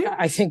health, like Mm-hmm.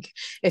 I think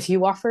if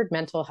you offered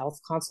mental health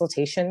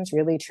consultations,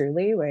 really,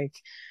 truly, like,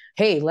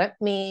 hey, let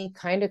me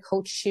kind of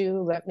coach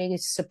you, let me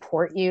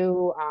support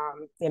you.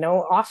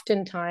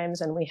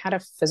 Oftentimes, and we had a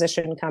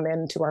physician come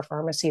into our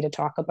pharmacy to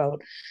talk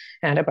about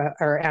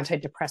or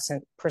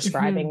antidepressant Mm-hmm.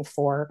 prescribing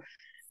for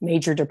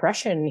major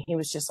depression. He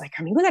was just like,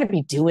 I mean, we got to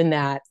be doing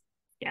that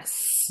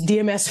Yes.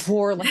 DMS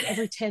for like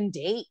every 10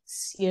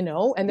 days, you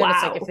know? And then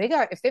it's like,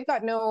 Wow. if they've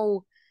got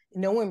no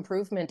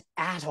improvement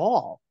at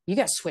all, you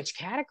got to switch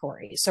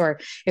categories. Or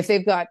if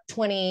they've got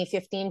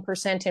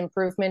 20-15%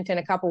 improvement in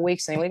a couple of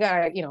weeks, and we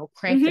got to,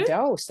 crank the Mm-hmm.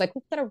 dose, like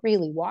we've got to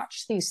really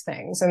watch these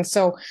things. And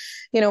so,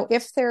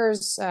 if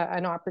there's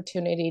an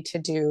opportunity to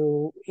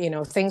do,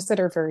 things that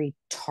are very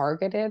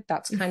targeted,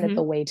 that's kind of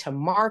the Mm-hmm. way to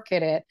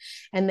market it.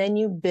 And then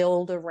you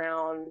build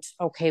around,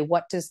 okay,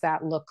 what does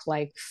that look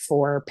like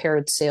for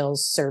paired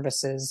sales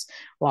services,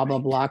 blah, blah,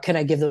 Right. blah. Can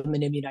I give them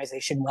an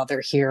immunization while they're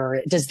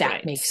here? Does that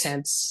Right. make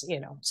sense?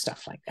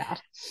 Stuff like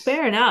that.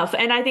 Fair enough.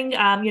 And I think,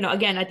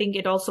 again, I think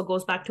it also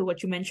goes back to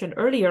what you mentioned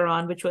earlier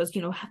on, which was,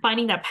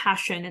 finding that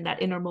passion and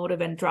that inner motive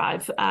and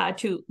drive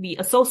to be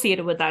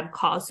associated with that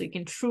cause so you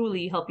can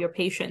truly help your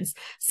patients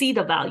see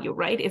the value,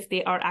 right? If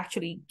they are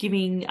actually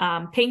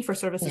paying for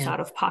services Yeah. out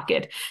of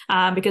pocket,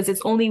 because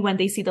it's only when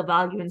they see the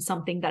value in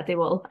something that they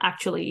will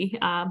actually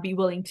be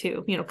willing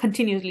to,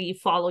 continually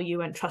follow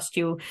you and trust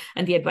you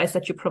and the advice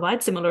that you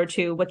provide, similar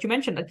to what you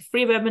mentioned. Like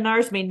free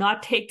webinars may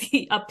not take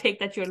the uptake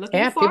that you're looking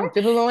Yeah, people for.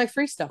 people don't like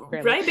free stuff,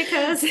 apparently. Right,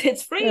 because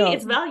it's free, Yeah,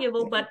 it's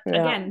valuable, but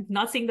yeah, again,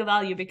 not seeing the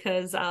value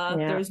because yeah.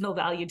 there's no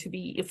value to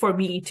be for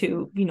me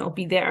to,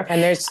 be there.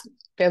 And there's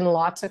been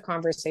lots of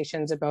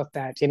conversations about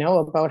that,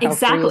 about how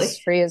Exactly.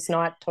 free is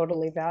not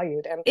totally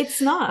valued. And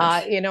It's not.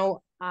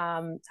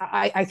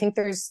 I think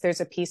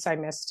there's a piece I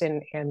missed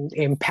in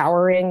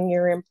empowering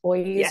your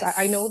employees.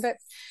 I know Yes. that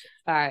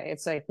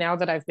it's like now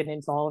that I've been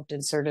involved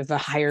in sort of the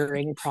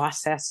hiring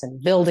process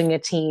and building a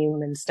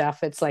team and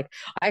stuff, it's like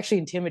I actually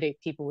intimidate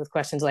people with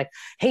questions like,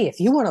 hey, if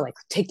you want to like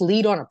take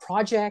lead on a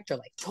project or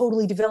like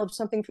totally develop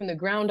something from the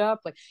ground up,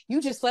 like you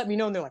just let me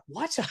know. And they're like,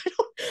 what?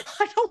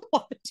 I don't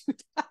want to do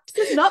that.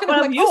 This is not And what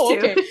I'm I'm like, used oh,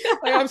 to. okay.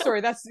 Like, I'm sorry.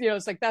 That's,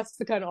 it's like, that's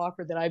the kind of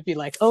offer that I'd be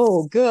like,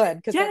 oh, good.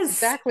 Because that's Yes.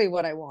 exactly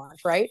what I want.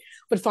 Right.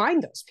 But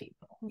find those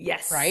people, right?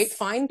 Yes.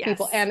 Find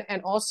people Yes.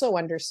 and also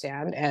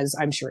understand, as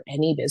I'm sure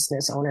any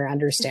business owner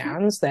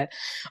understands, that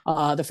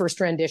the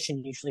first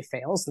rendition usually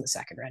fails and the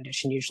second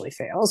rendition usually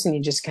fails. And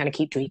you just kind of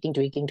keep tweaking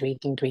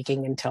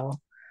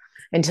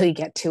until you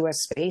get to a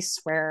space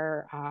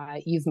where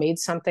you've made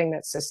something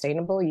that's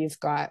sustainable. You've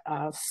got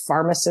a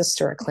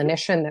pharmacist or a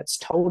clinician that's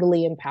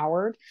totally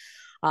empowered.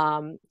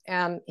 And,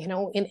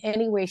 in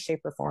any way,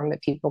 shape, or form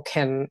that people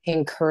can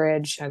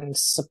encourage and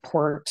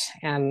support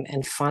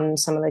and fund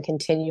some of the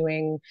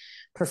continuing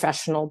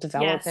professional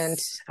development.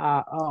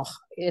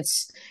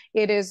 Yes.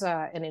 It is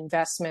an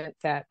investment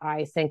that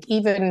I think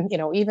even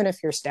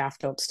if your staff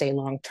don't stay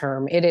long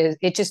term,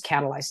 it just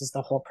catalyzes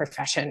the whole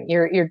profession.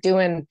 You're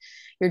doing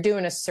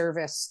a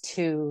service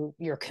to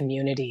your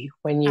community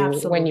when you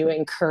Absolutely.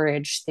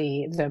 encourage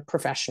the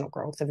professional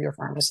growth of your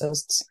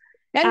pharmacists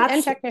and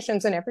Absolutely.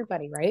 technicians and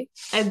everybody, right?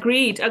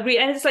 Agreed, agreed.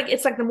 And it's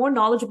like the more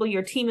knowledgeable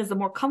your team is, the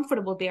more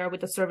comfortable they are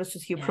with the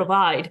services you Yeah.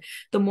 provide,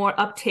 the more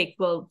uptake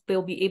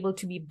they'll be able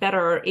to be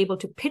better able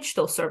to pitch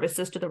those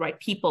services to the right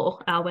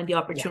people when the Yeah.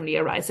 opportunity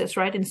arises,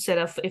 right? Instead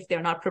of if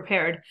they're not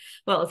prepared.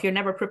 Well, if you're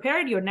never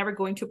prepared, you're never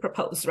going to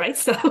propose, right?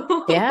 So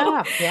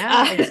Yeah,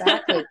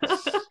 exactly.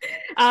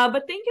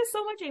 but thank you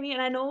so much, Amy.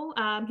 And I know,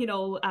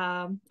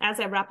 as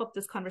I wrap up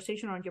this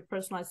conversation on your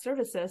personalized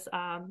services,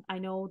 I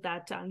know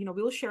that,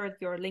 we'll share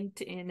your LinkedIn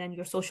and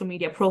your social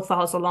media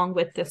profiles along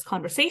with this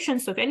conversation.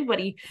 So if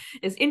anybody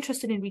is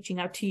interested in reaching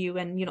out to you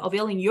and,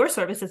 availing your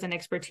services and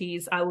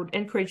expertise, I would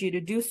encourage you to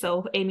do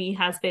so. Amy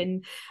has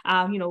been,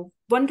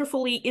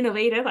 wonderfully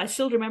innovative. I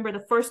still remember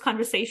the first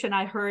conversation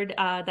I heard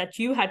that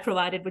you had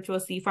provided, which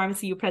was the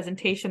Pharmacy U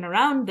presentation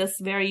around this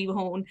very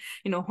own,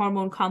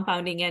 hormone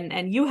compounding,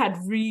 and you had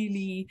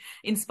really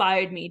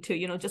inspired me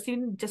to,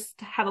 just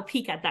have a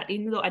peek at that.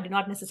 Even though I did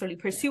not necessarily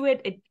pursue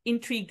it, it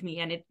intrigued me,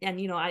 and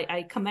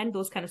I commend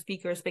those kind of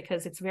speakers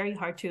because it's very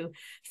hard to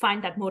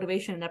find that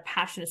motivation and that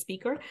passionate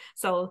speaker.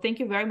 So thank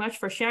you very much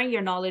for sharing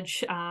your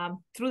knowledge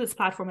through this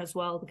platform as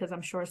well, because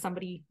I'm sure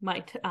somebody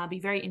might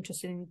be very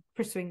interested in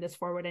pursuing this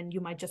forward, and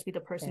you might just be the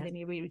person Yeah. they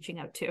may be reaching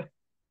out to.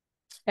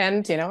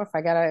 And if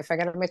I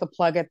gotta make a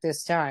plug at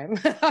this time,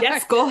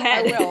 Yes, go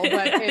ahead. I will.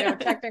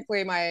 But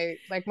technically,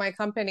 my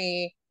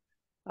company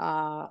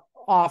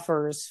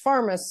offers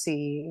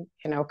pharmacy,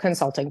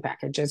 consulting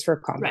packages for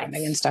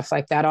compounding Right. and stuff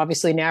like that.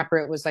 Obviously,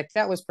 NAPRIT was like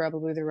that was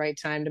probably the right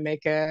time to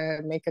make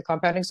a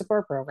compounding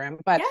support program.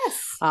 But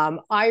Yes.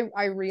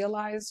 I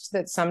realized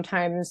that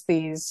sometimes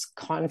these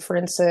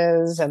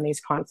conferences and these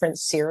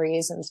conference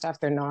series and stuff,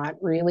 they're not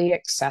really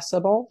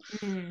accessible.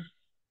 Mm.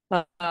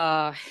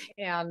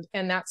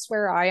 And that's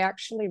where I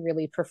actually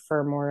really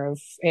prefer more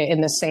of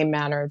in the same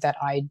manner that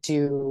I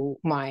do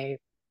my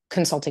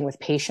consulting with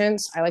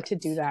patients. I like to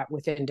do that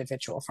with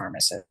individual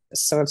pharmacists.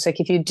 So it's like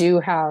if you do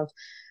have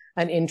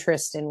an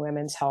interest in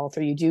women's health,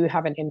 or you do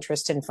have an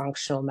interest in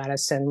functional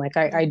medicine, like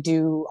I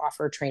do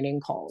offer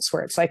training calls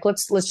where it's like,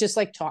 let's just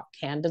like talk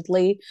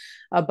candidly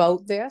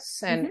about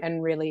this,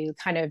 and really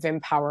kind of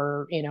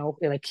empower,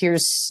 like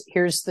here's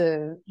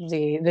the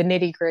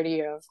nitty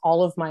gritty of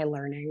all of my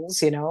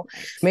learnings, Right.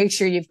 make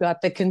sure you've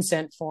got the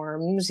consent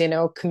forms,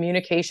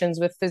 communications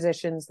with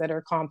physicians that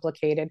are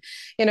complicated,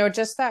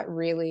 just that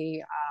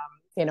really,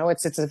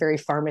 it's a very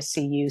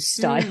pharmacy use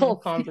style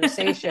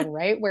conversation,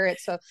 right? Where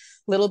it's a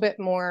little bit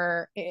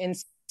more,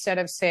 instead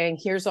of saying,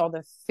 here's all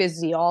the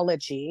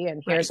physiology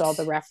and here's Right. all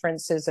the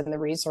references and the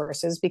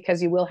resources,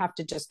 because you will have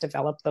to just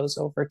develop those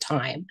over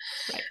time.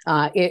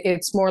 Right.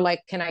 It's more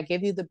like, can I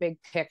give you the big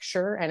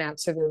picture and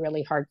answer the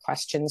really hard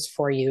questions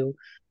for you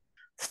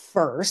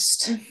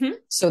first,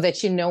 so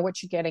that you know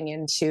what you're getting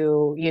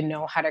into,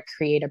 how to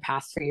create a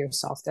path for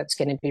yourself that's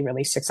going to be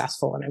really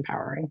successful and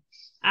empowering.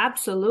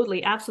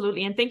 Absolutely,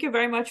 absolutely. And thank you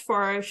very much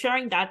for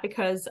sharing that,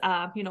 because,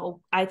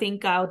 I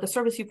think the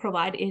service you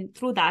provide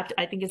through that,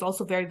 I think, is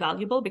also very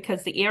valuable,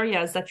 because the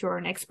areas that you're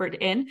an expert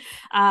in,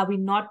 we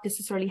not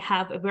necessarily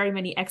have very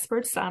many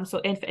experts. So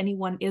if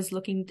anyone is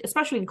looking,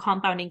 especially in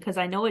compounding, because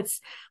I know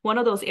it's one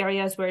of those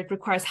areas where it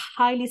requires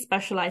highly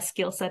specialized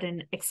skill set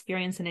and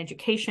experience and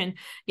education,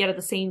 yet at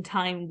the same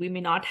time, we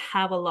may not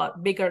have a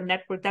lot bigger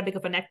network, that big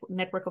of a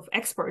network of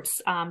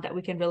experts that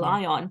we can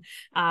rely on.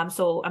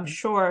 So I'm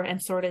sure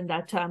and certain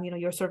that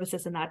your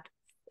services in that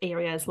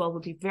area as well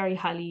would be very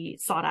highly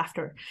sought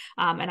after.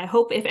 And I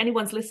hope if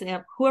anyone's listening,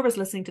 whoever's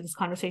listening to this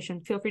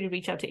conversation, feel free to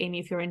reach out to Amy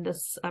if you're in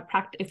this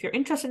if you're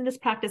interested in this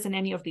practice in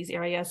any of these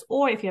areas,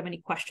 or if you have any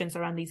questions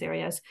around these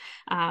areas,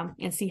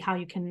 and see how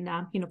you can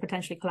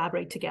potentially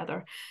collaborate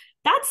together.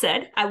 That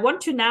said, I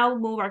want to now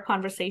move our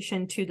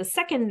conversation to the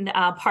second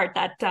part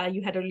that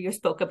you had earlier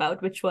spoke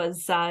about, which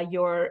was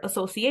your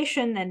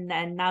association,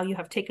 and now you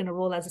have taken a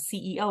role as a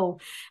CEO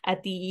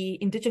at the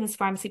Indigenous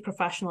Pharmacy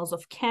Professionals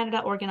of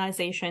Canada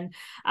organization.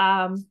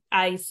 I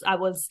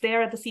was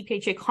there at the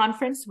CPHA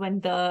conference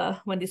when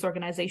this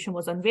organization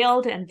was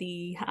unveiled, and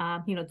the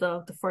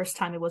first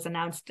time it was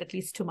announced, at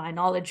least to my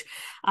knowledge.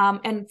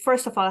 And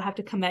first of all, I have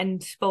to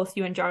commend both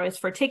you and Jarvis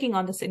for taking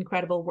on this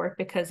incredible work,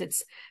 because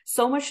it's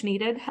so much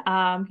needed.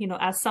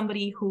 As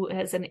somebody who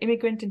is an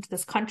immigrant into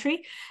this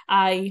country,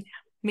 I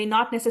may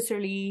not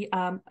necessarily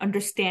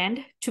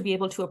understand to be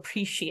able to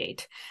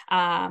appreciate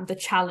the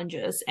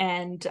challenges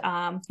and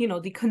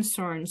the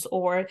concerns,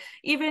 or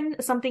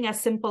even something as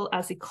simple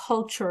as the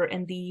culture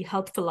and the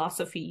health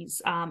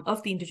philosophies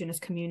of the Indigenous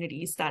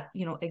communities that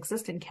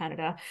exist in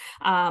Canada.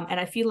 And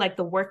I feel like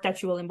the work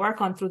that you will embark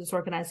on through this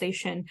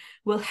organization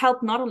will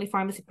help not only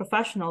pharmacy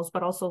professionals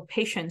but also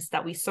patients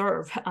that we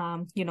serve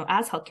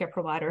as healthcare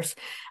providers.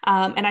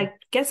 And I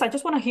guess I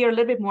just want to hear a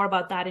little bit more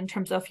about that, in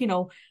terms of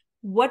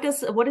what is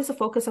the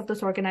focus of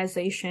this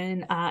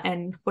organization,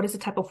 and what is the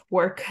type of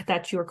work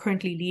that you're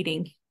currently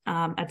leading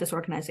at this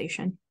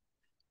organization?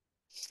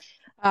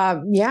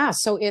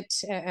 So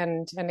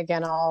and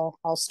again,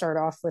 I'll start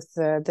off with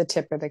the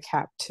tip of the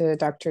cap to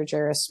Dr.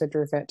 Jairus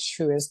Vidrovich,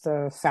 who is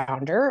the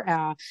founder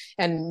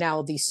and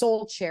now the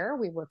sole chair.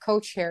 We were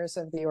co-chairs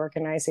of the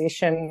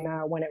organization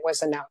when it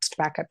was announced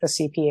back at the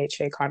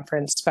CPHA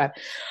conference. But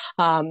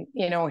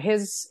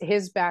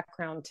his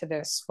background to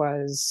this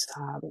was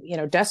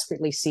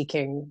desperately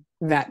seeking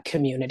that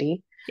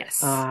community. Yes.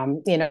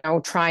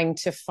 Trying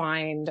to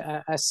find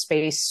a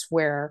space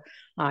where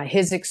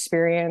his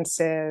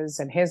experiences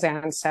and his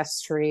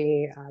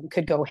ancestry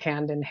could go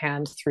hand in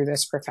hand through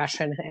this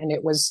profession, and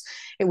it was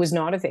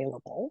not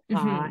available.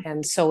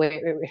 And so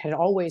it had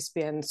always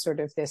been sort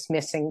of this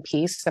missing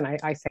piece, and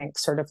I think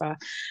sort of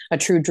a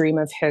true dream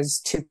of his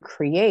to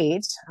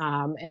create.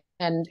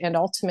 And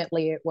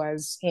ultimately, it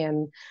was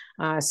in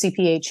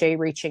CPHA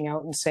reaching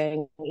out and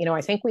saying,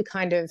 I think we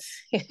kind of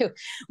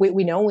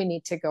we know we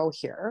need to go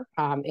here.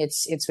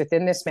 It's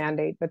within this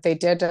mandate, but they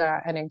did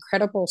an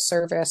incredible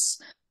service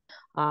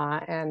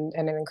and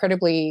an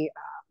incredibly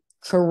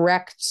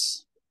correct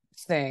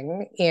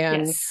thing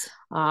in Yes.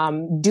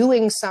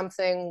 Doing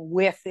something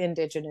with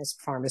Indigenous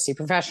pharmacy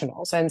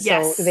professionals. And so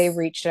Yes. they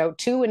reached out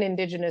to an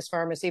Indigenous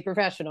pharmacy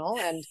professional,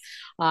 and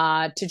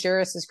to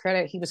Jairus's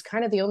credit, he was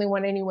kind of the only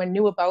one anyone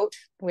knew about,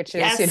 which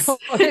is, Yes.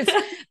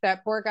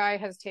 that poor guy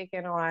has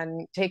taken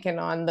on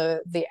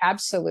the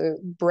absolute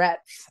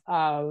breadth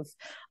of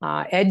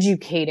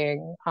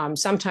educating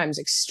sometimes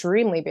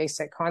extremely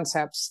basic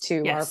concepts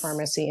to our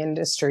pharmacy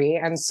industry.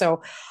 And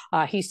so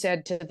he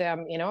said to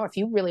them, if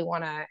you really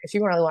want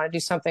to do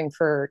something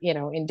for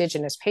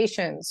Indigenous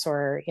patients,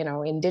 or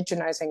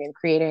indigenizing and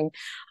creating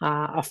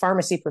a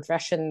pharmacy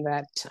profession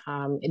that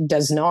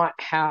does not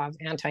have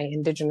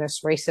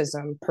anti-Indigenous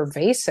racism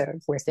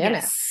pervasive within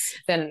it,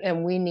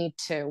 then we need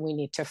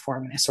to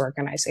form this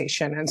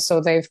organization. And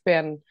so they've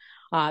been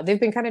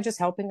kind of just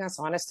helping us,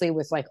 honestly,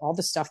 with like all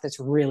the stuff that's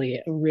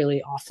really,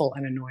 really awful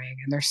and annoying.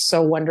 And they're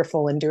so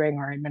wonderful in doing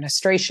our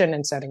administration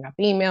and setting up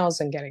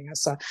emails and getting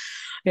us a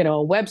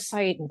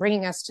website and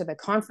bringing us to the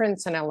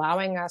conference and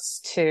allowing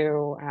us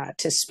to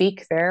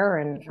speak there.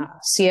 And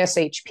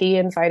CSHP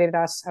invited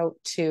us out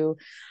to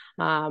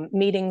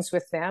meetings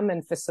with them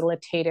and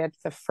facilitated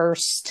the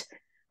first,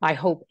 I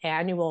hope,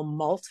 annual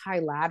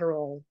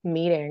multilateral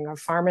meeting of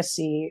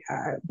pharmacy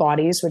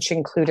bodies, which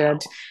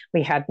included,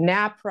 we had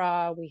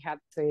NAPRA, we had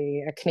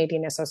the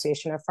Canadian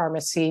Association of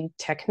Pharmacy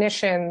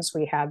Technicians,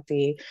 we had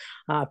the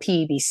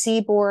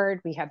PEBC board,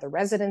 we had the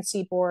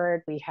residency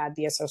board, we had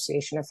the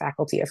Association of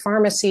Faculty of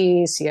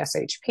Pharmacy,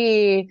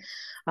 CSHP.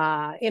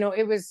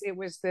 It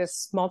was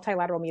this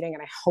multilateral meeting,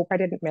 and I hope I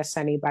didn't miss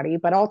anybody.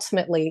 But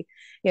ultimately,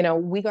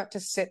 we got to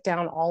sit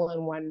down all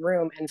in one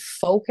room and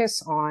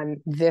focus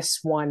on this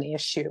one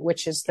issue,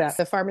 which is that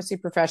the pharmacy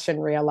profession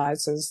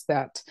realizes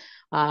that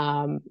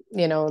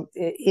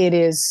it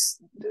is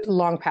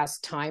long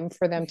past time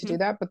for them to do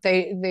that, but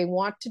they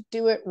want to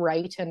do it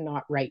right and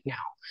not right now.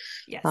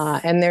 Yes.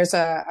 And there's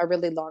a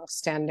really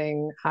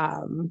long-standing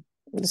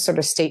sort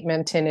of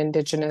statement in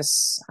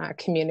Indigenous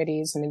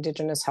communities and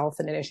Indigenous health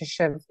and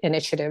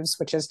initiatives,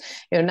 which is,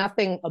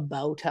 nothing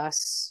about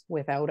us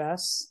without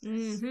us.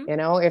 Mm-hmm.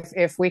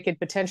 If we could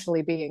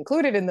potentially be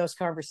included in those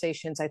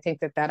conversations, I think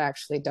that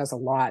actually does a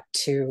lot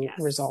to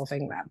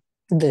resolving them.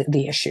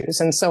 The issues.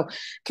 And so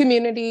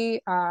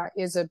community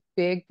is a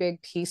big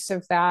piece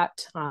of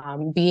that.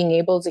 Being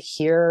able to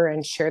hear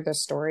and share the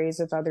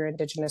stories of other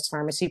Indigenous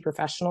pharmacy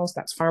professionals,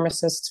 that's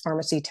pharmacists,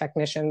 pharmacy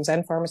technicians,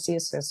 and pharmacy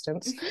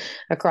assistants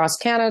across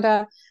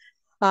Canada.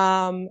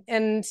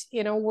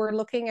 We're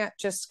looking at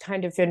just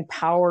kind of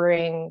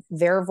empowering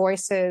their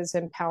voices,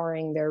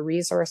 empowering their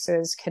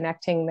resources,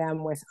 connecting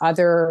them with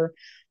other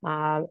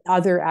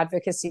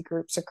advocacy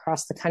groups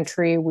across the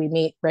country. We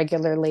meet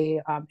regularly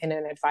in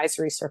an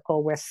advisory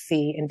circle with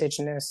the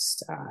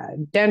Indigenous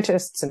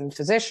dentists and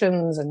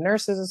physicians and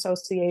nurses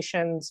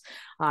associations,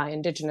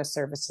 Indigenous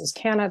Services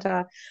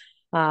Canada.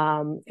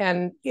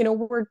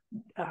 We're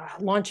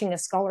launching a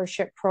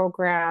scholarship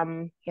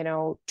program,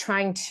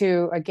 trying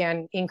to,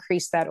 again,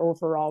 increase that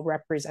overall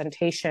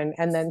representation,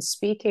 and then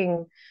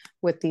speaking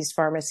with these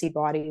pharmacy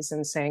bodies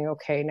and saying,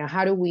 okay, now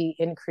how do we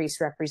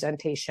increase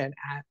representation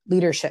at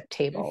leadership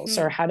tables?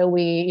 Or how do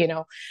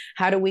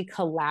we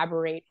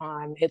collaborate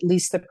on at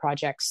least the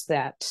projects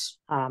that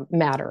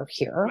matter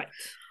here?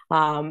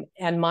 Right.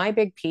 And my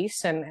big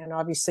piece, and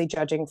obviously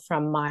judging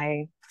from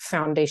my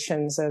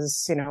foundations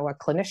as, a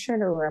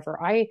clinician or wherever,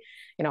 I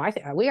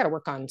think we got to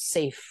work on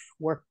safe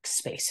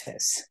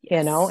workspaces,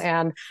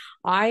 and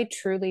I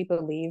truly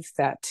believe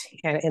that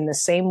in the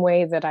same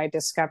way that I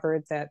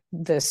discovered that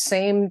the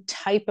same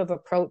type of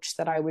approach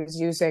that I was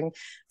using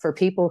for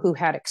people who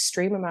had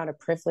extreme amount of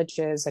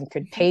privileges and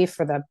could pay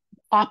for the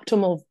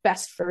optimal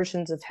best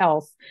versions of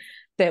health,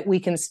 that we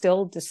can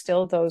still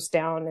distill those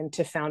down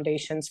into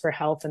foundations for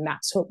health. And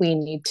that's what we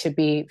need to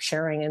be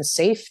sharing in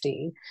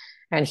safety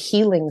and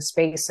healing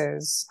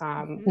spaces,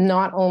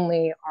 not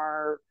only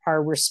are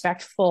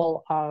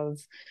respectful of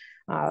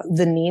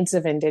the needs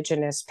of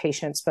Indigenous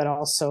patients, but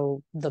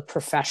also the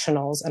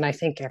professionals. And I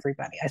think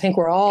everybody,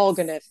 we're all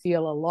going to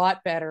feel a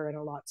lot better and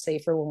a lot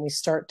safer when we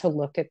start to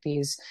look at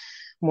these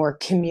more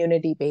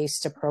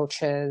community-based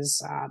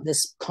approaches,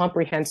 this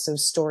comprehensive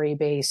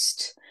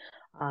story-based,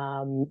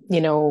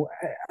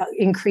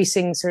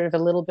 increasing sort of a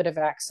little bit of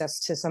access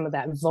to some of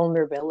that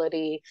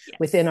vulnerability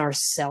within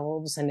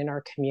ourselves and in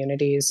our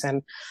communities.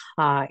 And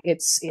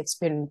it's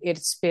been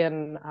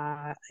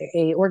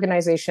a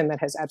organization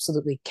that has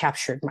absolutely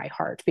captured my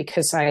heart,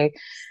 because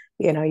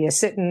you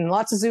sit in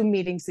lots of Zoom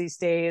meetings these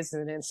days,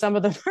 and then some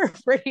of them are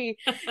pretty,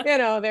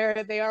 they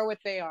are what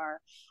they are.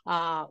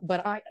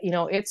 But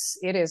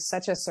it is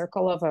such a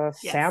circle of a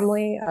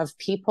family of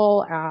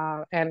people,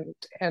 and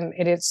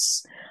it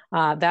is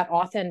that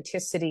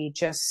authenticity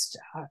just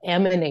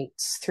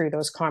emanates through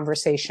those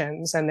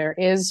conversations, and there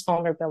is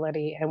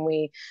vulnerability, and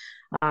we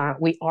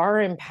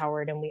are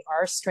empowered, and we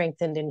are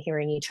strengthened in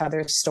hearing each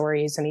other's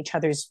stories and each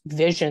other's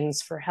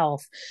visions for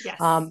health.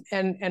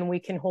 And we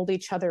can hold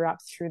each other up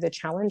through the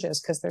challenges,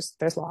 because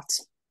there's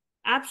lots.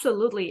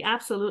 Absolutely.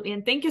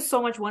 And thank you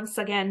so much once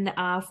again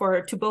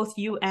to both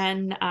you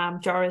and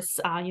Joris,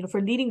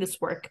 for leading this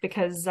work,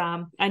 because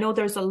I know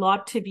there's a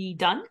lot to be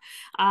done,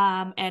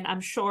 and I'm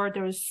sure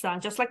there's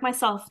just like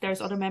myself, there's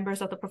other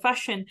members of the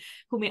profession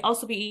who may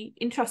also be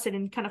interested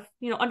in kind of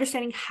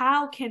understanding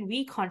how can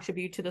we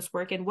contribute to this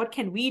work, and what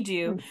can we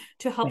do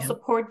to help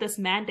support this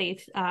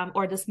mandate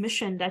or this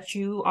mission that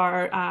you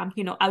are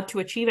out to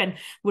achieve, and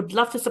would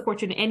love to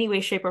support you in any way,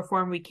 shape, or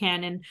form we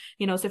can. And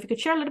so if you could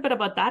share a little bit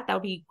about that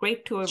would be great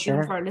to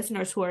for our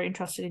listeners who are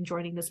interested in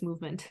joining this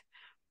movement.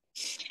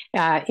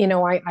 I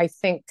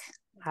think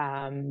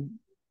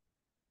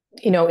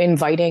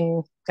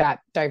inviting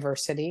that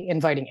diversity,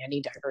 inviting any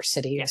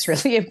diversity is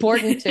really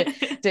important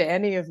to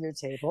any of your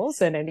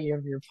tables and any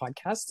of your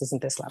podcasts.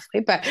 Isn't this lovely?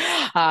 But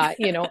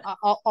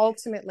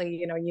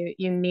ultimately,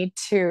 you need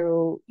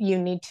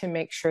to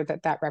make sure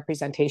that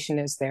representation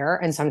is there,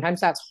 and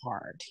sometimes that's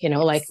hard.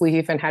 Like we've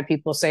even had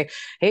people say,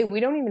 "Hey, we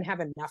don't even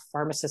have enough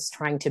pharmacists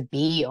trying to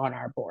be on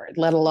our board,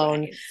 let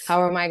alone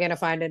how am I going to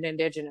find an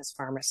Indigenous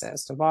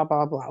pharmacist?" And blah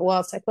blah blah. Well,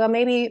 it's like, well,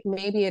 maybe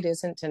it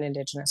isn't an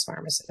Indigenous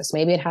pharmacist.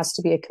 Maybe it has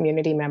to be a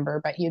community member,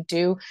 but you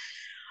do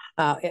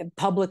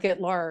public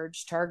at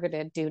large,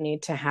 targeted, do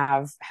need to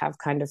have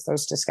kind of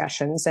those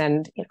discussions.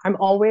 And I'm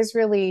always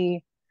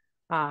really,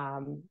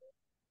 um,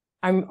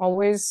 I'm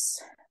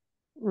always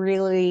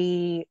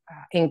really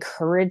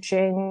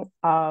encouraging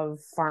of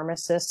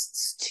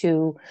pharmacists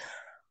to,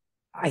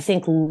 I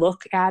think,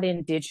 look at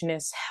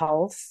Indigenous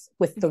health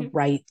with the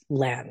right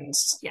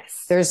lens.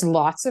 Yes. There's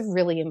lots of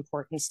really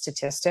important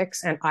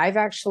statistics, and I've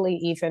actually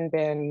even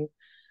been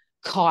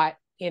caught,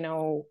 in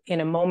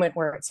a moment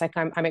where it's like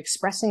I'm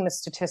expressing the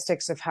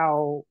statistics of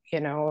how,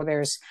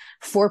 there's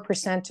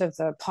 4% of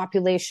the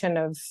population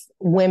of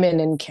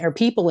women or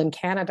people in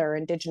Canada are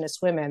Indigenous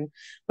women,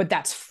 but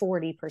that's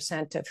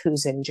 40% of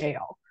who's in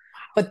jail.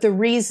 But the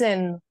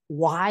reason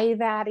why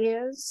that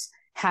is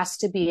has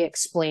to be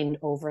explained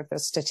over the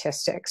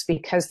statistics,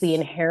 because the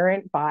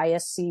inherent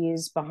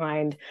biases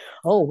behind,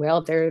 oh,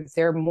 well,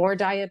 they're more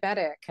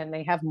diabetic and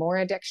they have more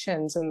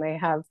addictions and they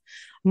have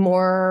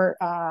more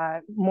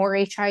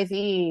HIV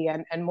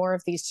and more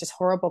of these just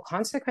horrible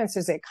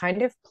consequences. It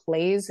kind of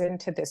plays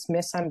into this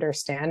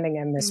misunderstanding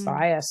and this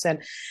bias.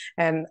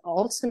 And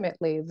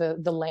ultimately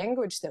the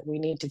language that we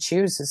need to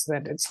choose is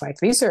that it's like,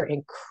 these are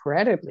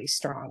incredibly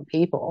strong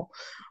people,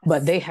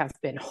 but they have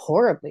been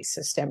horribly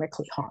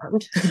systemically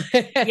harmed.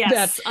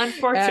 Yes,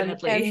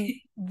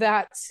 unfortunately. And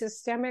that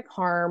systemic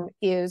harm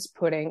is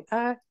putting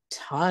a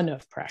ton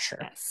of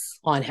pressure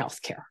on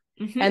healthcare.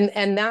 Mm-hmm.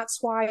 And that's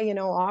why,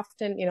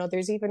 often,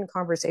 there's even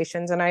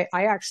conversations, and I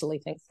actually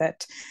think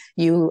that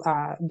you,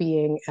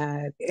 being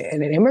an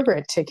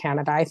immigrant to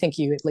Canada, I think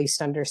you at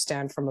least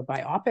understand from a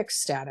biopic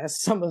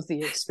status some of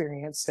the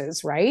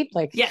experiences, right?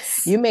 Like,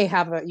 yes, you may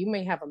have a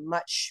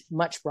much,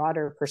 much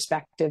broader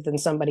perspective than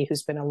somebody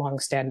who's been a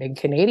longstanding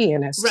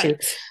Canadian as to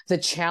the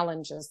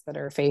challenges that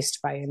are faced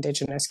by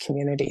Indigenous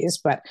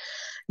communities. But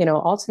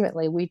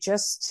ultimately, we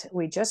just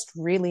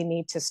really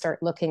need to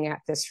start looking at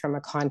this from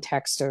a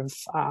context of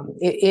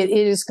it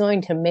is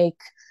going to make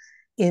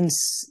in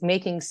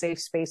making safe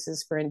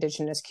spaces for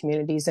Indigenous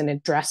communities and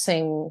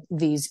addressing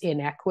these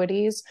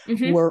inequities,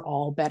 we're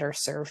all better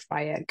served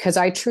by it. Because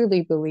I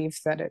truly believe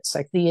that it's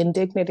like the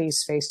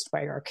indignities faced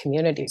by our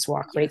communities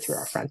walk right through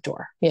our front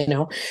door.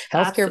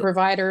 Healthcare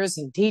providers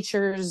and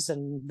teachers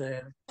and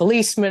the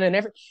policemen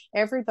and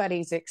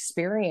everybody's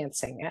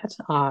experiencing it.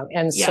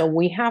 So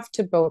we have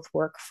to both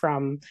work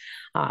from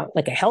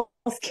like a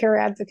healthcare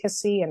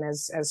advocacy and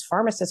as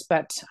pharmacists,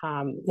 but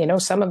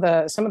some of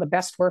the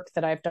best work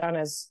that I've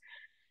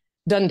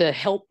done to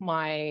help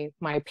my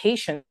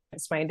patients,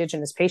 my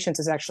Indigenous patients,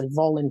 is actually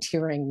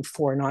volunteering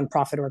for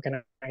nonprofit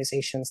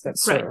organizations that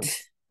serve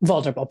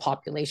vulnerable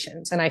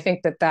populations. And I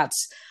think that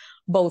that's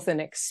both an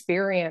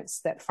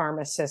experience that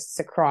pharmacists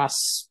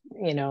across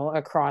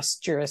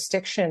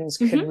jurisdictions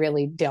could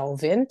really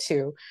delve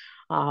into.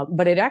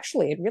 But it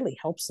really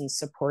helps in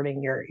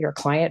supporting your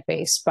client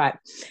base. But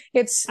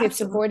it's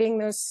avoiding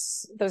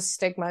those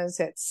stigmas.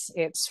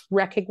 It's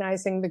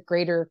recognizing the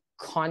greater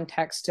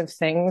context of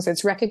things.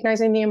 It's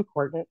recognizing the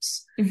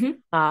importance,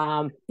 in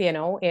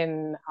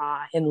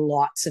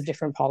lots of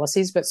different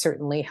policies, but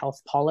certainly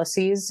health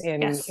policies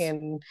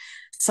in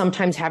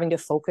sometimes having to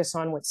focus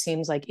on what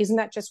seems like, isn't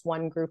that just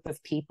one group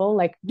of people?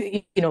 Like,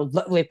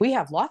 like we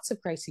have lots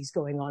of crises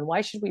going on.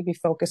 Why should we be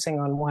focusing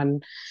on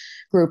one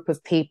group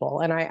of people?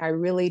 And I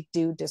really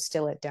do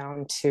distill it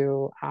down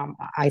to,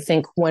 I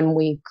think when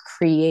we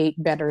create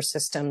better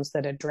systems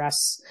that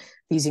address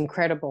these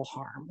incredible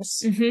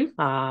harms,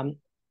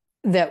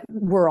 that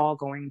we're all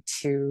going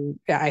to,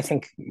 I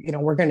think,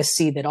 we're going to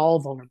see that all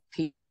vulnerable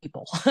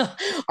people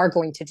are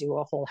going to do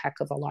a whole heck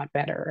of a lot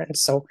better. And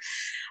so,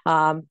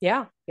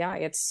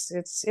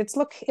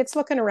 it's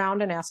looking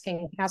around and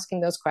asking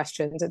those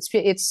questions.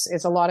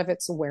 It's a lot of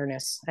it's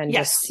awareness and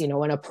just,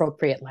 an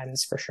appropriate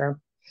lens for sure.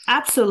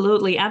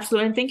 Absolutely.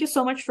 And thank you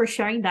so much for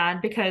sharing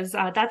that, because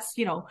that's,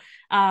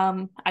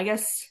 I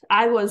guess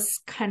I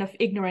was kind of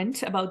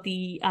ignorant about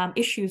the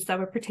issues that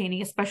were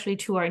pertaining, especially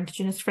to our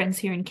Indigenous friends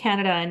here in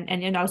Canada.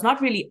 And I was not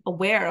really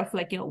aware of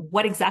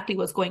what exactly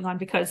was going on,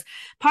 because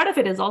part of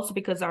it is also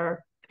because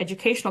our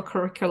educational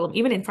curriculum,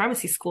 even in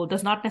pharmacy school,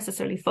 does not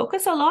necessarily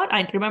focus a lot.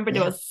 I remember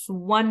there was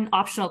one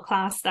optional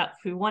class that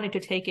we wanted to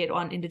take it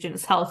on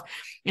Indigenous health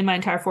in my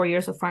entire 4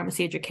 years of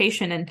pharmacy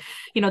education. And,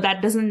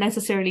 that doesn't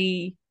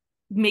necessarily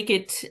make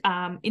it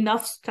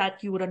enough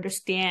that you would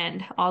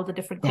understand all the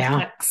different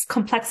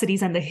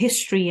complexities and the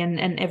history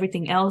and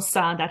everything else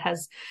that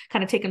has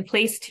kind of taken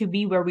place to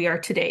be where we are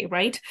today,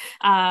 right?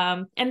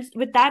 And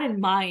with that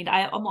in mind,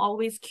 I am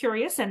always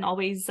curious and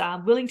always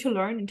willing to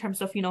learn in terms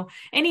of,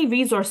 any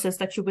resources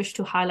that you wish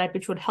to highlight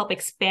which would help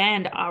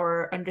expand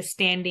our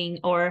understanding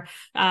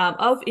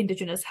of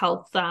Indigenous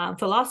health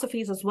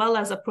philosophies as well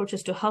as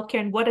approaches to healthcare.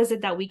 And what is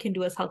it that we can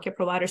do as healthcare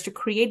providers to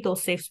create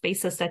those safe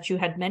spaces that you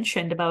had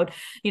mentioned about,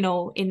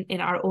 in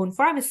our own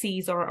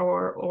pharmacies or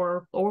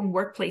own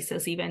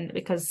workplaces, even,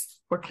 because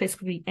workplace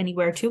could be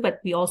anywhere too, but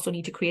we also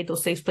need to create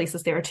those safe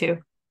places there too.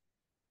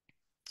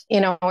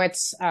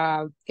 It's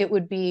it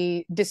would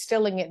be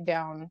distilling it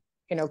down,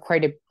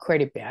 quite a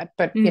bit,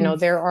 but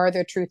there are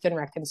the Truth and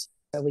Reconciliation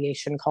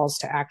reconciliation, calls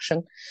to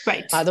action.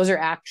 Right. Those are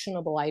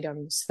actionable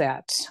items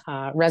that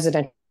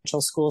residential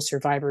school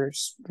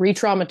survivors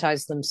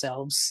re-traumatize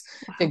themselves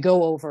to Wow.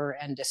 go over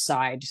and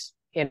decide,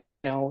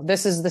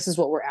 this is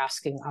what we're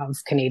asking of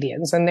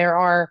Canadians. And there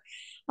are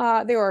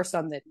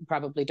some that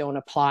probably don't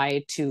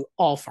apply to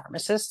all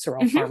pharmacists or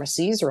all Hmm.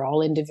 pharmacies or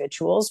all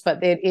individuals,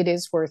 but it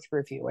is worth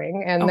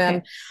reviewing. And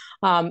Okay.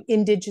 then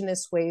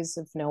Indigenous ways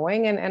of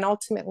knowing, and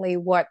ultimately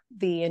what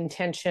the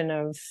intention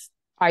of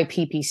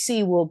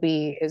IPPC will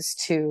be is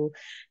to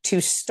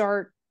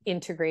start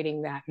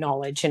integrating that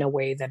knowledge in a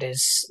way that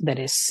is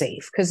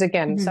safe, because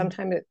again, Hmm.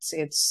 sometimes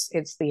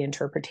it's the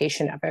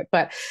interpretation of it.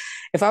 But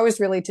if I was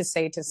really to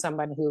say to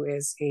someone who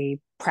is a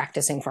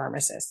practicing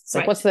pharmacist, it's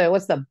like, Right.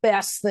 what's the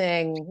best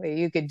thing that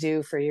you could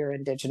do for your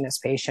Indigenous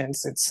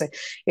patients?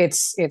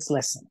 It's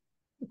listen.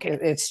 Okay.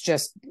 It's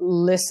just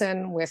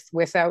listen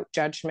without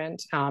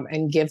judgment,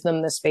 and give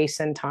them the space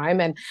and time,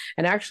 and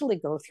actually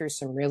go through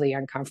some really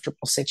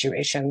uncomfortable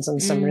situations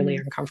and some really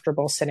Mm.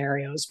 uncomfortable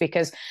scenarios,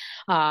 because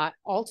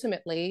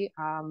ultimately,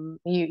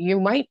 you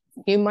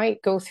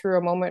might go through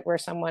a moment where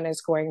someone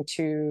is going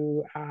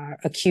to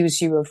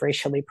accuse you of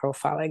racially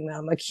profiling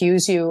them,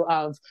 accuse you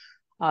of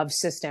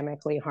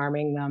systemically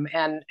harming them,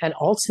 and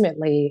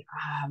ultimately,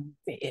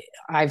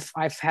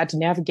 I've had to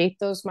navigate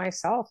those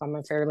myself. I'm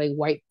a fairly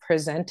white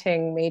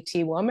presenting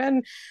Métis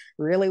woman,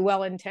 really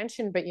well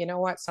intentioned, but you know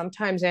what?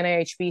 Sometimes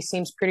NIHB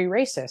seems pretty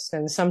racist,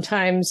 and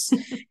sometimes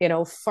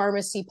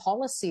pharmacy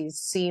policies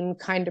seem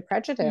kind of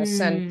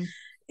prejudiced, and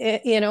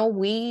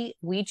Mm.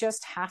 we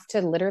just have to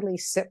literally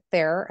sit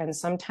there and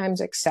sometimes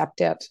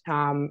accept it,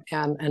 and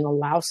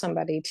allow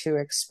somebody to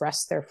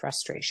express their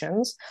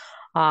frustrations.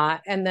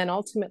 And then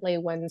ultimately,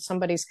 when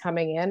somebody's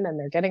coming in and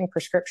they're getting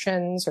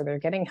prescriptions or they're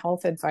getting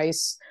health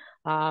advice,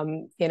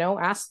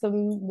 ask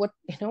them what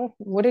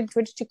did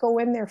you go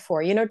in there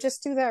for?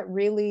 Just do that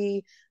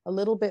really a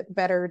little bit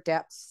better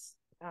depth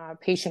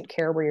patient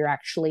care, where you're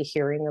actually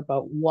hearing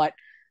about what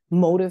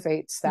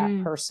motivates that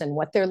Mm. person,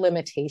 what their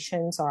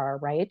limitations are,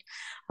 right?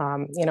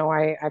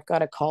 I've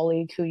got a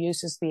colleague who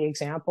uses the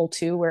example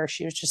too, where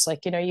she was just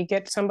like, you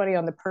get somebody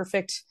on the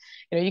perfect,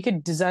 you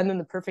could design them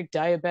the perfect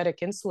diabetic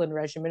insulin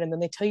regimen, and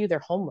then they tell you they're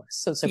homeless.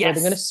 So it's like, where are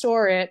they going to Yes.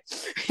 store it?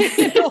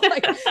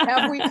 Like,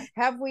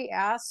 have we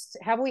asked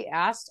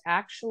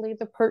actually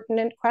the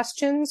pertinent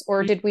questions,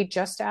 or did we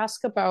just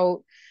ask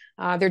about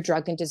their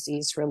drug and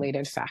disease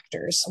related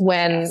factors,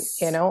 when Yes.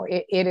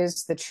 it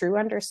is the true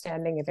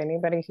understanding of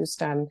anybody who's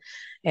done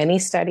any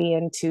study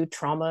into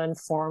trauma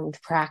informed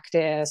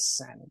practice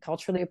and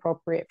culturally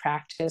appropriate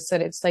practice,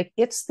 that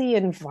it's the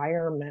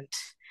environment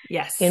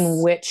in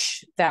Yes.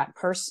 which that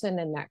person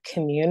and that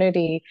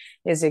community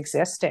is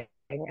existing.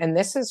 And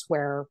this is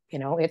where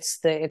it's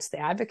the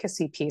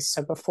advocacy piece.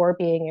 So before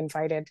being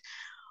invited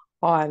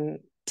on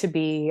to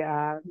be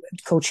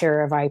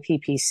co-chair of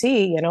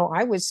IPPC,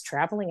 I was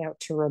traveling out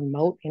to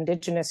remote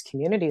Indigenous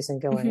communities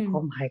and going, Hmm.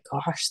 oh my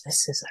gosh,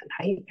 this is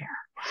a nightmare.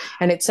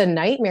 And it's a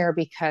nightmare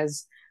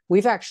because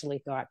we've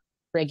actually got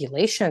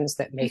regulations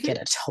that make it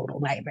Hmm. a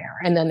total nightmare.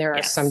 And then there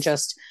are some Yes.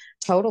 just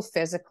total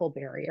physical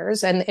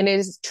barriers. And it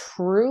is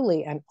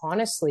truly and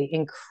honestly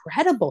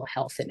incredible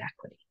health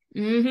inequity.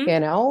 Hmm.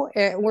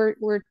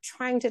 We're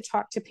trying to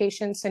talk to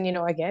patients, and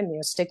again,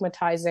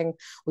 stigmatizing,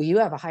 well, you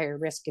have a higher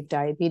risk of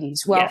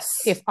diabetes. Well,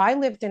 Yes. if I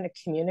lived in a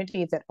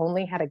community that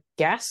only had a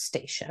gas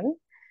station,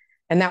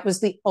 and that was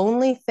the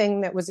only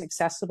thing that was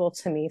accessible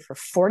to me for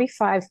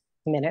 45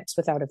 minutes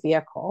without a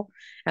vehicle,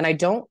 and I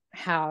don't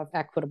have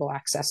equitable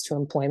access to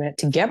employment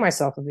to get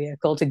myself a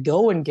vehicle to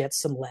go and get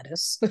some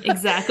lettuce, then I'm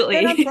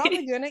probably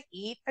Exactly. going to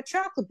eat a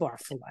chocolate bar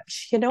for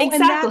lunch, and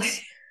Exactly.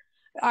 that's,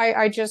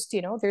 I just,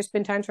 there's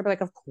been times where I'm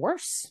like, of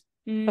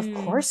Mm.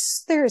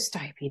 course there's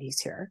diabetes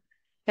here.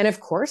 And of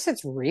course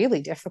it's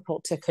really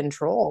difficult to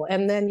control.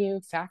 And then you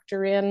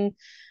factor in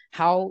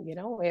how,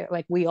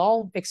 like we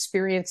all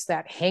experience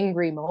that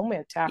hangry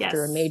moment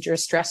after a Yes, major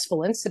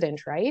stressful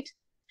incident, right?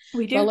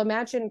 we Well, do.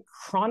 imagine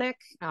chronic,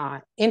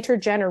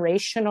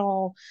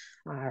 intergenerational,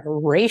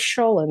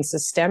 racial, and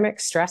systemic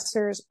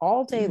stressors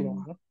all day Mm.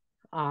 long.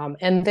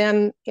 And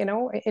then,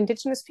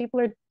 Indigenous people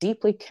are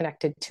deeply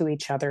connected to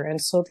each other. And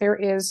so there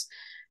is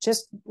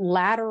just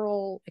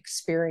lateral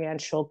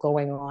experiential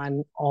going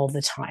on all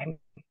the time.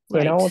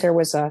 Right. There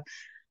was a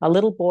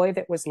little boy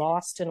that was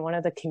lost in one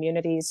of the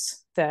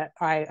communities that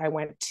I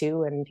went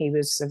to, and he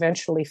was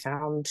eventually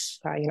found,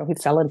 he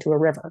fell into a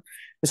river.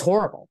 It was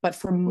horrible. But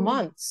for Oh.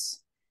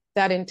 months,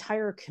 that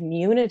entire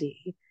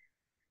community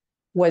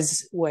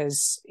was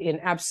in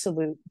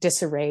absolute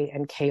disarray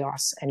and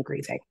chaos and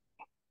grieving.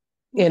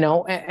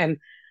 And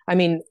I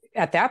mean,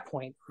 at that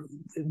point,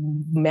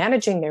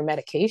 managing their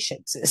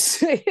medications is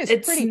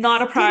It's pretty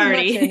not a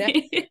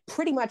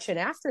pretty much priority. an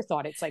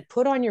afterthought. It's like,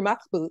 put on your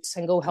muck boots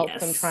and go help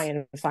them try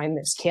Yes, and find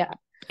this kid.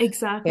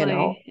 exactly.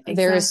 Exactly.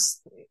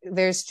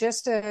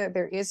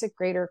 There is a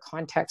greater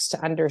context to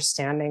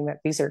understanding that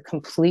these are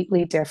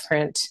completely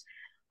different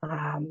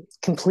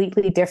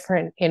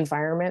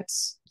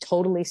environments,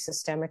 totally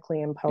systemically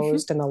Hmm.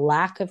 imposed, and the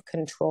lack of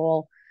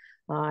control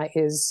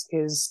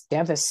is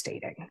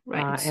devastating.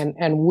 Right.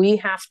 And we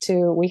have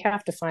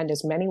to find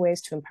as many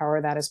ways to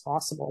empower that as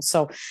possible.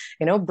 So,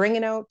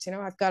 bringing out,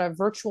 I've got a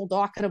virtual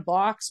doc in a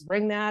box,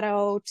 bring that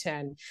out,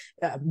 and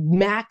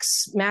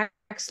max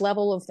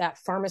level of that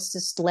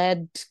pharmacist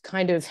led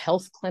kind of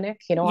health clinic.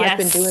 I've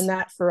been doing Yes.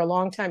 that for a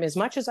long time. As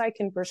much as I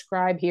can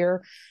prescribe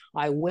here,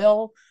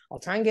 I'll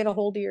try and get a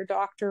hold of your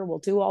doctor. We'll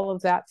do all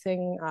of that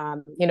thing.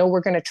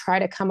 We're going to try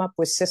to come up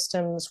with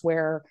systems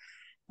where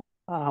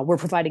we're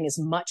providing as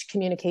much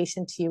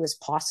communication to you as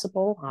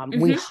possible.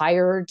 We Hmm.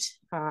 hired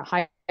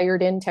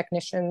in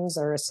technicians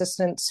or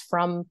assistants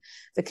from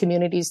the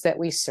communities that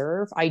we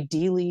serve,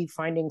 ideally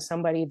finding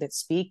somebody that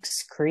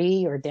speaks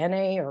Cree or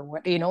Dene or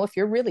what, if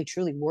you're really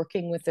truly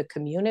working with the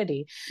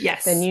community,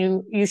 then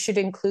Yes. you should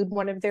include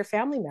one of their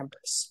family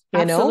members,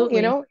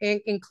 Absolutely.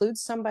 include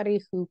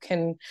somebody who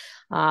can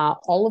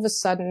all of a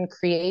sudden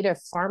create a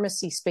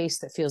pharmacy space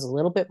that feels a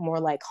little bit more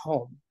like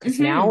home, because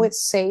now Hmm.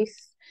 it's safe.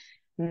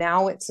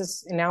 Now it's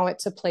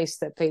a place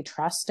that they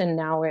trust, and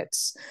now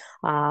it's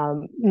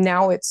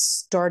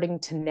starting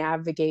to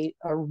navigate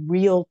a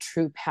real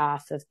true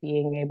path of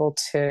being able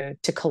to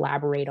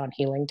collaborate on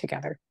healing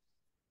together.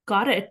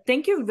 Got it.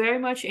 Thank you very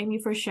much, Amy,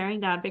 for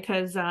sharing that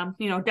because,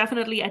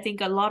 definitely I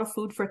think a lot of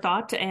food for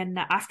thought and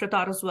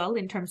afterthought as well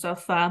in terms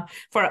of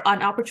for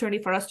an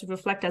opportunity for us to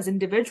reflect as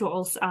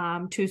individuals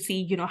to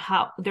see,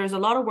 how there's a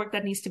lot of work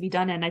that needs to be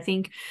done. And I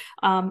think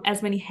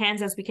as many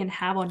hands as we can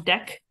have on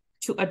deck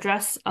to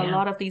address a Yeah.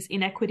 lot of these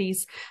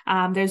inequities.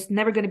 There's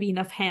never going to be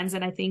enough hands.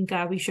 And I think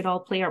we should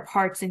all play our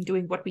parts in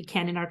doing what we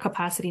can in our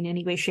capacity in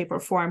any way, shape, or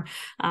form.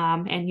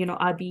 And,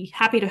 I'd be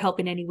happy to help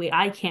in any way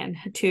I can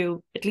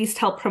to at least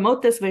help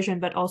promote this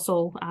vision, but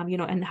also,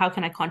 and how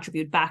can I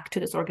contribute back to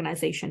this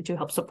organization to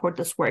help support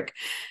this work?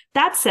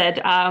 That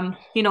said,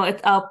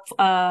 it's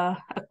a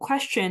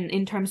question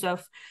in terms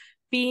of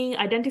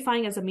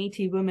identifying as a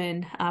Métis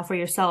woman for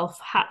yourself.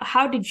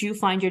 How did you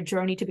find your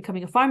journey to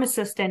becoming a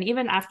pharmacist? And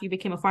even after you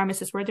became a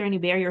pharmacist, were there any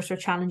barriers or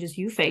challenges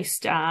you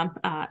faced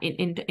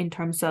in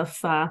terms of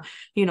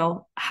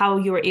how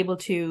you were able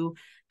to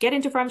get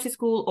into pharmacy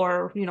school,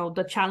 or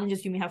the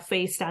challenges you may have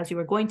faced as you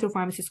were going through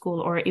pharmacy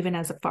school, or even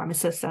as a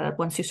pharmacist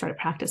once you started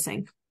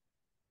practicing?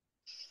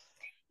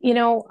 You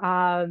know,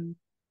 um,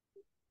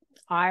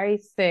 I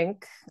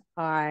think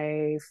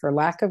for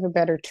lack of a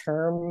better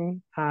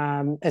term,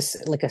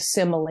 like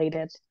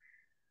assimilated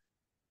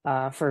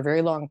for a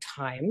very long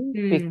time,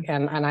 Mm,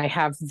 and I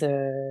have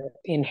the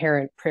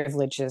inherent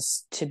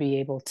privileges to be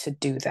able to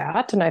do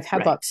that. And I've had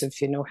right. lots of,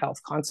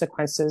 health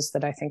consequences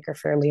that I think are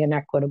fairly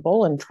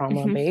inequitable and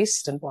trauma Hmm.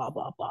 based and blah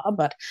blah blah.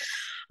 But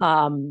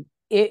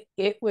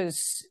it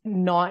was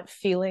not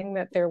feeling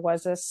that there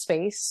was a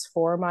space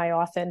for my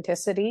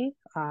authenticity,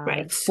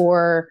 Right.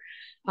 for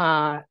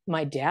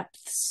my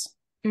depths.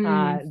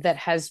 Mm, That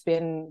has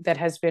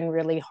been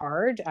really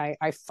hard.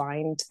 I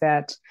find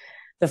that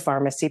the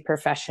pharmacy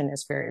profession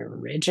is very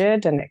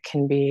rigid, and it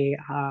can be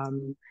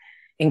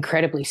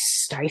incredibly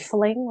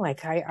stifling.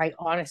 Like I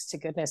honest to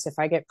goodness, if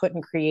I get put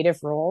in creative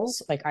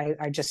roles, like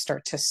I just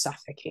start to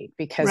suffocate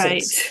because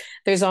right.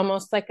 there's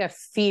almost like a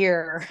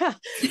fear,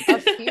 a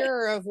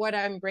fear of what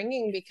I'm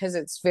bringing, because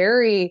it's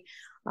very,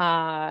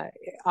 that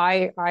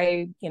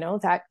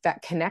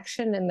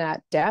connection and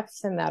that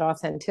depth and that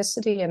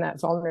authenticity and that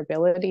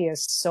vulnerability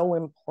is so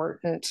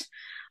important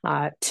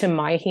to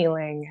my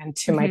healing and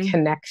to my Hmm.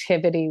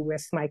 connectivity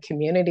with my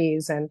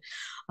communities. And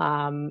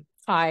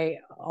I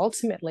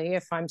ultimately,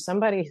 if I'm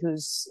somebody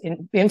who's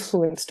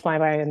influenced by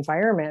my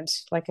environment,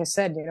 like I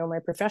said, my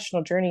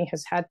professional journey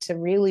has had to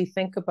really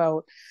think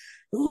about,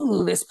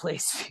 ooh, this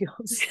place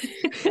feels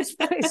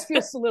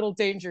a little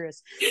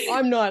dangerous.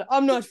 I'm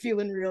not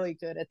feeling really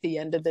good at the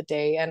end of the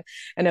day. And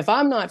if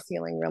I'm not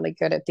feeling really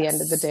good at the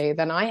end of the Yes. day,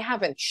 then I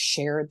haven't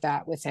shared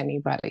that with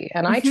anybody.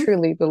 And I Hmm.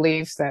 truly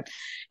believe that,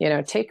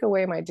 take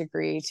away my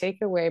degree,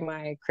 take away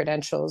my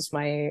credentials,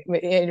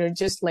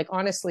 just like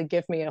honestly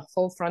give me a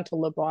full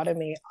frontal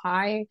lobotomy.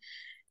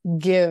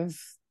 give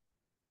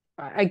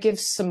I give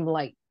some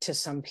light to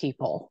some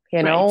people.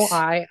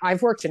 Right.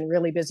 I've worked in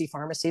really busy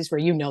pharmacies where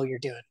you're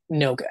doing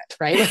no good,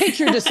 right? Like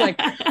you're just like,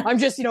 I'm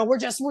just, we're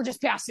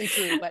just passing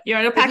through. But You're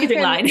on a if you packaging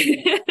can, line.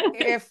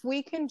 if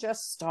we can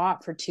just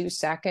stop for 2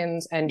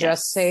 seconds and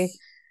just say, Yes.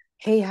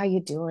 "Hey, how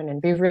you doing?"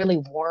 and be really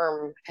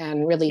warm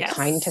and really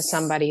kind to Yes.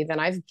 somebody,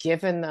 then I've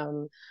given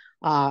them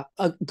a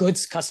good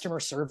customer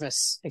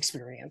service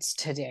experience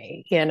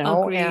today.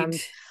 Agreed. And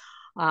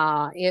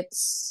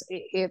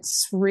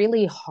it's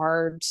really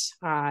hard.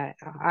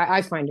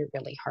 I find it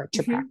really hard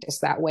to Hmm. practice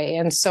that way,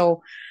 and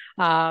so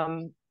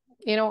I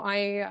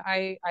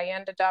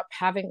ended up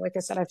having, like I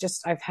said,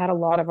 I've had a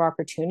lot of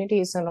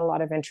opportunities and a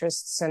lot of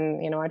interests,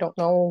 and I don't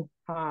know.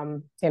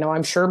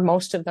 I'm sure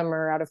most of them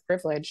are out of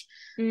privilege,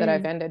 that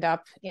I've Mm, ended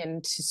up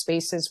into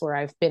spaces where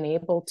I've been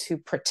able to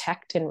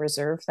protect and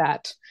reserve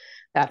that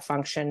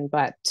function.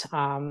 But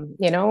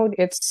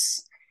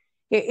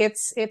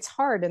it's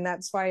hard, and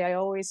that's why I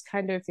always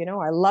kind of,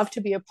 I love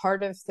to be a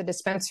part of the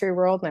dispensary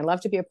world, and I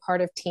love to be a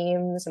part of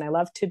teams, and I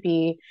love to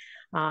be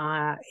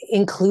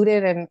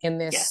included in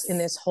Yes.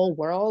 this whole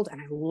world. And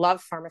I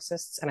love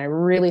pharmacists, and I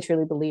really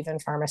truly believe in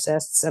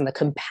pharmacists and the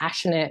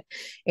compassionate,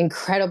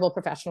 incredible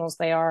professionals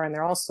they are, and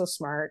they're all so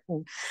smart.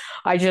 And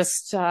I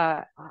just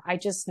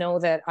know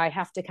that I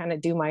have to kind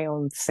of do my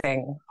own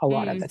thing a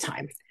lot of Mm. the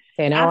time.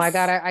 You know, Abs-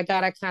 I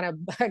gotta kind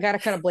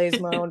of blaze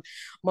my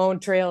own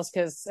trails,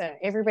 because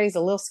everybody's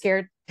a little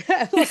scared,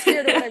 a little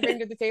scared of what I bring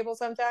to the table.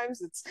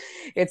 Sometimes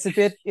it's a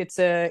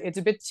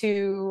bit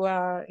too,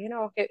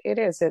 it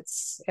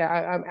is.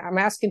 I'm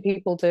asking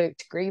people to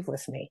grieve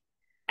with me.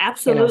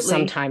 Absolutely.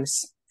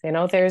 Sometimes,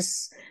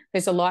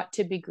 there's a lot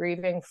to be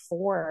grieving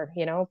for,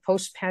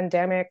 post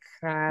pandemic,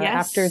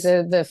 after Yes.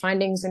 the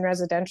findings in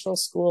residential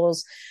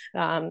schools,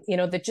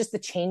 just the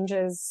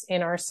changes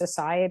in our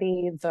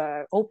society,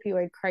 the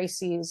opioid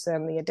crises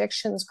and the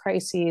addictions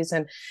crises,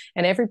 and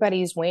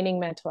everybody's waning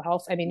mental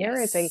health. I mean,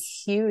 there is a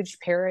Yes. huge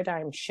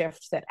paradigm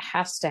shift that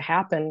has to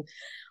happen.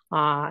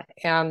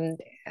 And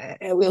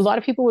a lot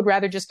of people would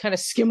rather just kind of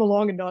skim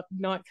along and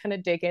not kind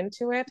of dig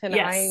into it. And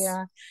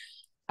Yes.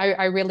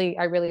 I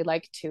really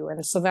like to.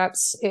 And so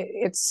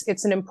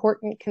it's an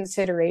important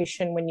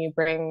consideration when you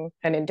bring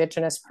an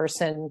Indigenous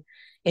person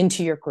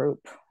into your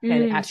group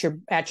and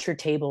Mm. at your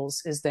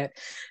tables, is that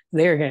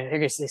they're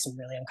gonna say some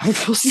really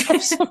uncomfortable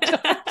stuff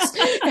sometimes.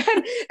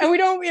 And we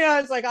don't,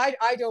 it's like,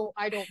 I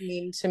don't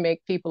mean to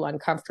make people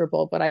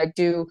uncomfortable, but I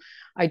do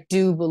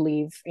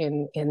believe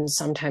in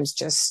sometimes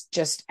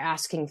just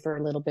asking for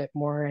a little bit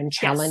more and Yes.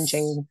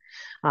 challenging,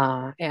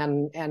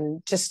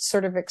 and just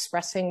sort of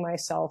expressing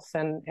myself.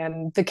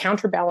 And the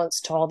counterbalance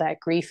to all that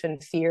grief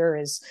and fear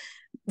is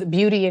the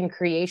beauty in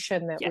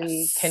creation that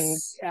we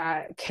Yes.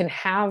 can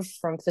have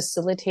from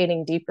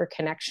facilitating deeper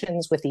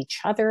connections with each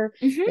other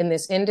Mhm. in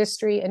this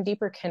industry, and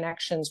deeper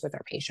connections with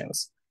our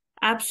patients.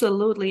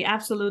 Absolutely,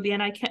 absolutely.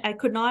 And I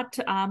could not,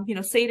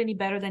 say it any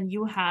better than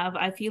you have.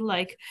 I feel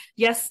like,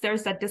 yes,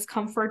 there's that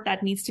discomfort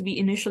that needs to be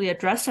initially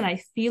addressed. And I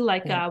feel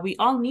like Yeah. we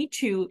all need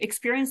to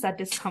experience that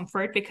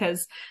discomfort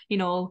because,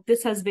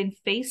 this has been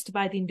faced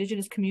by the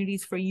Indigenous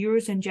communities for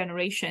years and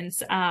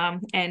generations.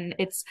 And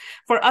it's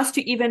for us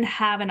to even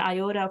have an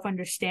iota of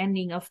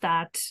understanding of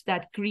that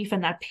grief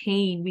and that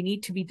pain, we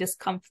need to be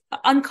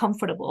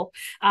uncomfortable,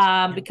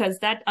 Yeah. because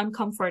that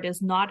uncomfort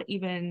is not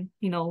even,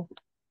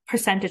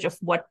 percentage of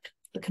what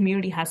the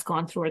community has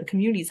gone through or the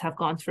communities have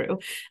gone through.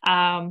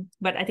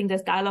 But I think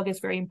this dialogue is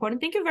very important.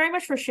 Thank you very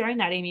much for sharing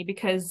that, Amy,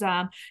 because,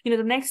 the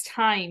next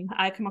time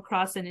I come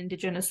across an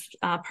Indigenous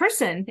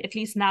person, at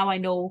least now I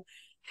know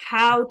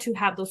how to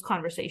have those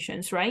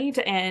conversations, right?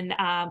 And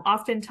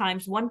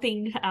oftentimes one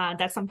thing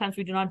that sometimes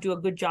we do not do a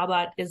good job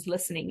at is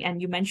listening.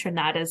 And you mentioned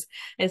that as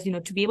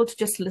to be able to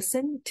just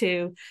listen,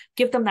 to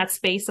give them that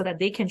space so that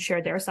they can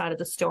share their side of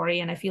the story.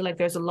 And I feel like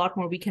there's a lot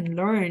more we can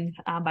learn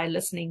by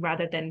listening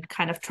rather than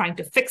kind of trying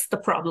to fix the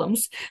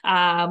problems,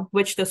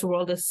 which this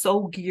world is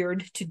so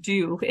geared to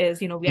do. Is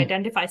we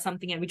identify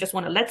something and we just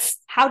want to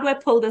how do I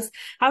pull this?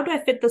 How do I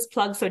fit this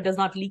plug so it does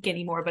not leak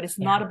anymore? But it's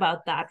not Yeah.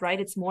 about that,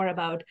 right? It's more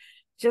about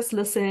just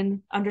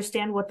listen,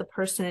 understand what the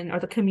person or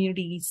the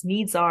community's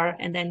needs are,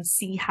 and then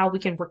see how we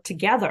can work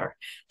together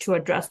to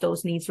address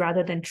those needs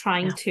rather than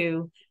trying Yeah.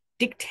 to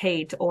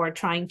dictate or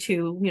trying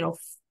to,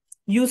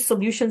 use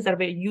solutions that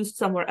are used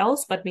somewhere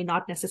else, but may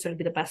not necessarily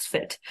be the best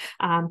fit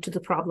to the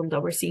problem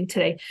that we're seeing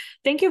today.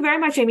 Thank you very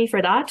much, Amy,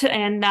 for that.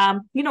 And,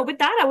 with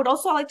that, I would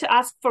also like to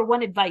ask for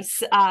one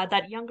advice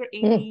that younger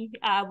Mm. Amy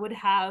would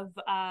have,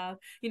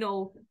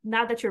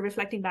 now that you're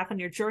reflecting back on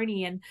your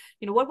journey. And,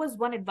 what was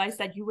one advice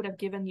that you would have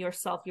given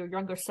yourself, your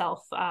younger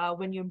self,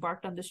 when you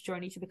embarked on this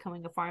journey to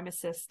becoming a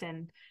pharmacist?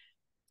 And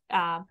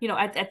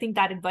I think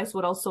that advice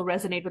would also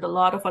resonate with a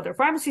lot of other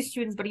pharmacy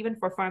students, but even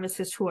for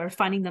pharmacists who are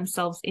finding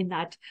themselves in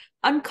that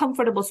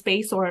uncomfortable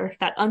space or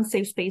that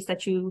unsafe space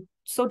that you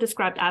so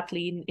described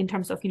aptly in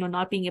terms of,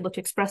 not being able to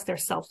express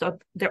themselves,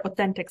 their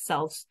authentic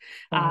selves.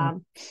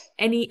 Mhm.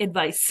 Any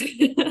advice?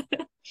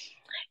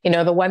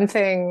 The one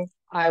thing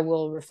I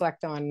will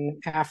reflect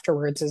on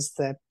afterwards is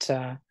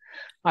that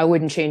I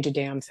wouldn't change a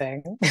damn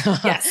thing.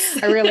 Yes.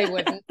 I really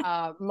wouldn't,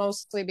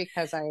 mostly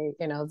because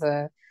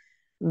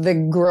the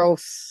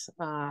growth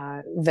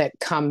that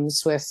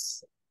comes with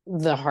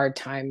the hard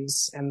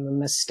times and the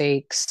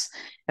mistakes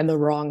and the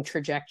wrong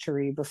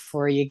trajectory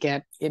before you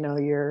get,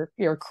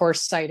 your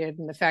course cited,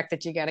 and the fact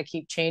that you got to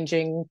keep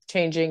changing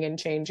and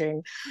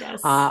changing.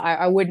 Yes.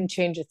 I wouldn't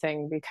change a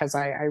thing, because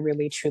I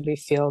really truly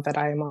feel that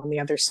I am on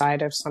the other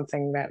side of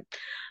something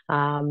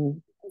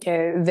um,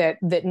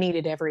 that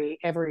needed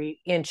every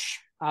inch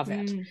of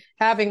it. Mm.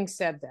 Having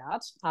said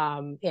that,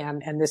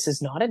 and this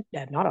is not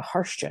a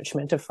harsh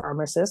judgment of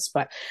pharmacists,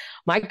 but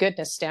my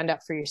goodness, stand up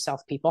for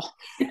yourself, people.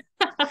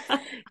 I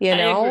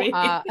agree.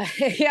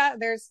 Yeah,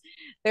 there's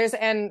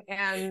and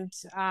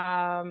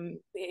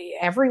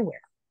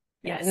everywhere,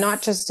 not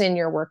Yes. just in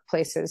your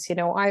workplaces.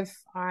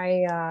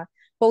 I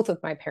both of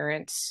my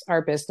parents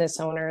are business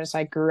owners.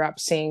 I grew up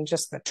seeing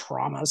just the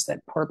traumas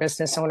that poor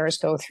business owners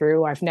go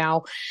through. I've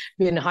now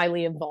been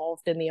highly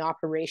involved in the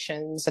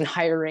operations and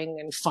hiring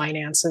and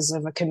finances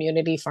of a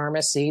community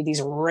pharmacy,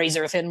 these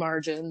razor thin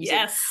margins.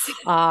 Yes.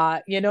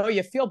 And,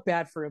 you feel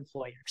bad for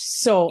employers.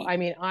 So, I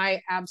mean,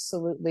 I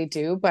absolutely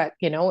do. But,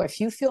 if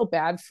you feel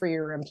bad for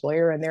your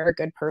employer and they're a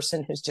good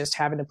person who's just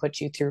having to put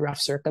you through rough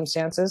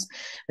circumstances,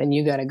 then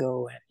you got to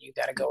go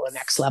the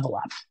next level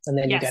up. And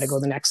then you got to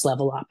go the next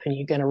level up, and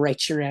you're going to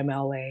write your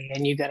MLA,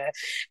 and you got to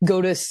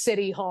go to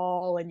City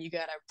Hall, and you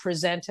got to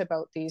present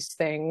about these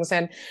things.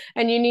 And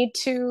you need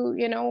to,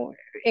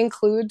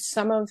 include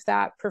some of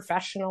that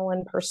professional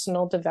and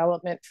personal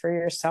development for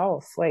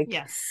yourself. Like,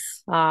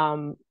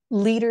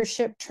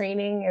 leadership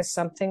training is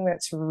something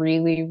that's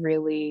really,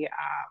 really,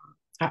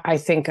 I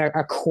think,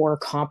 a core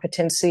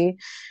competency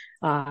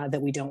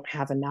that we don't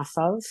have enough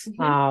of.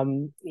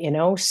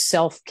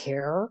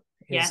 Self-care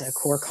is a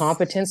core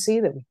competency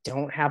that we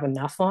don't have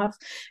enough of.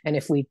 And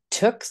if we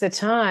took the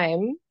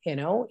time,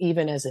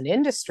 even as an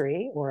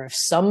industry, or if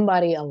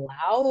somebody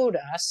allowed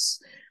us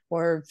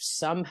or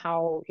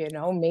somehow,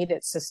 made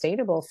it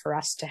sustainable for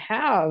us to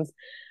have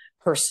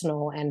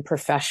personal and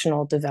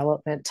professional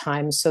development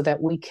time so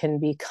that we can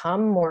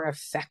become more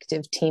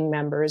effective team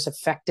members,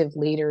 effective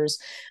leaders,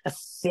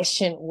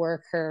 efficient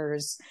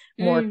workers,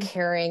 more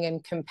caring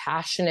and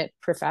compassionate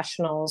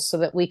professionals, so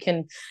that we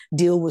can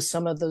deal with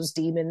some of those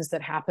demons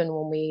that happen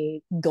when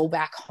we go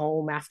back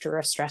home after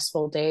a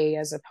stressful day,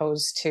 as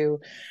opposed to,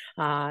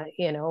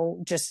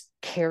 just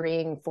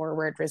carrying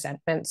forward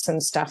resentments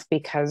and stuff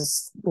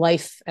because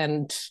life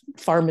and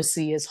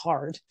pharmacy is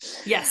hard.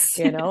 Yes.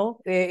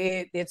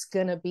 It's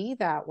going to be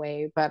that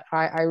way. But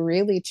I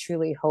really,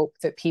 truly hope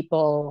that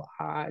people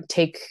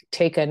take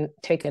a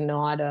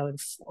nod of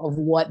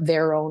what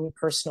their own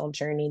personal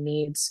journey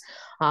needs,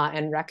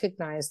 and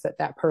recognize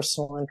that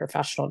personal and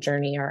professional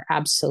journey are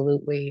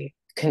absolutely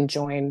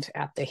conjoined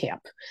at the hip,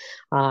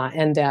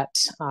 and that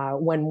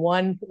when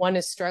one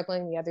is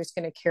struggling, the other's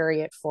going to carry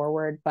it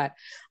forward. But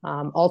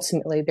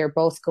ultimately, they're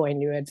both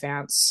going to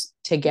advance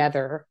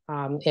together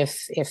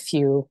if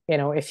you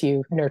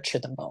nurture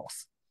them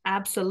both.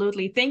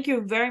 Absolutely. Thank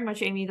you very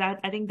much, Amy.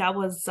 I think that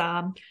was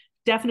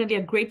definitely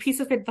a great piece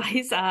of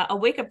advice, a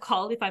wake-up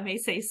call, if I may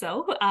say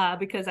so,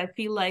 because I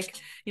feel like,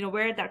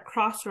 we're at that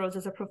crossroads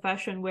as a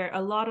profession where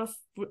a lot of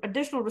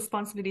additional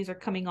responsibilities are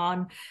coming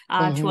on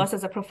to us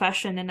as a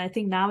profession. And I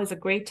think now is a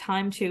great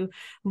time to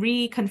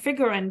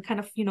reconfigure and kind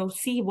of,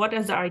 see what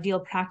does our ideal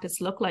practice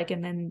look like,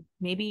 and then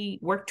maybe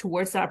work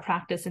towards that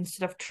practice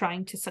instead of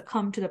trying to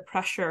succumb to the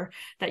pressure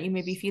that you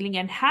may be feeling,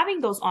 and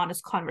having those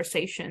honest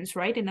conversations,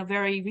 right, in a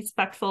very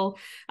respectful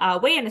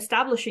way. And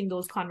establishing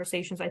those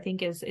conversations, I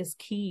think, is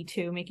key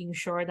to making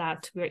sure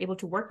that we're able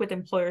to work with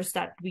employers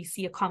that we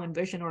see a common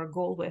vision or a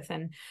goal with.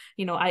 And,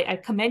 I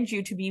commend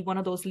you to be one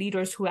of those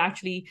leaders who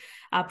actually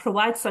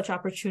provide such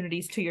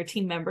opportunities to your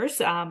team members.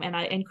 And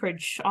I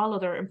encourage all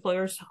other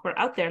employers who are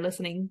out there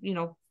listening,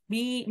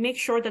 make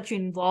sure that you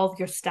involve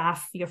your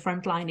staff, your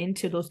frontline,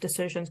 into those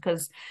decisions,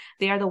 because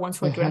they are the ones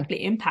who are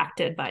directly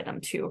impacted by them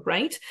too,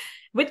 right?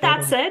 With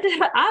that said,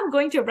 I'm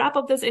going to wrap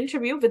up this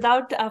interview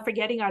without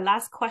forgetting our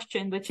last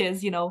question, which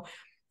is,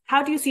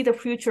 how do you see the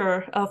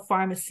future of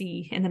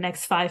pharmacy in the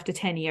next 5 to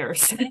 10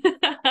 years?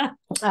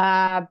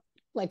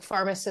 Like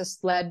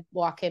pharmacist-led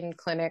walk-in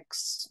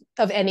clinics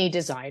of any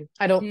design.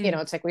 I don't,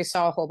 it's like we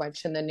saw a whole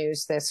bunch in the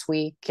news this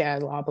week.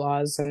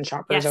 Loblaws and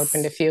Shoppers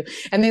opened a few,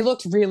 and they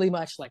looked really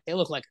much like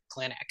a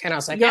clinic. And I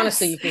was like,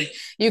 honestly,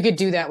 you could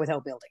do that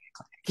without building a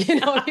clinic.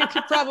 You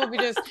could probably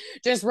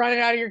just run it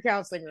out of your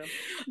counseling room.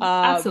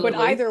 But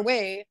either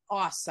way,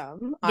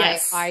 awesome.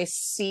 Yes. I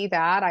see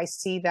that. I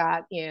see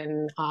that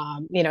in,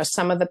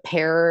 some of the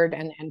paired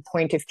and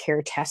point of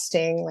care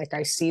testing. Like,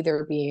 I see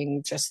there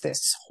being just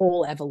this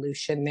whole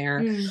evolution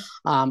there.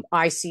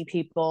 I see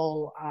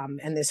people,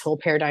 and this whole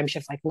paradigm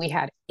shift. Like, we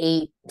had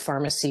 8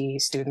 pharmacy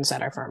students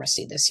at our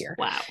pharmacy this year.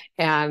 Wow.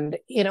 And,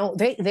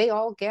 they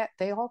all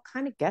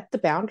kind of get the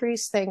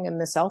boundaries thing and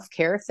the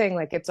self-care thing.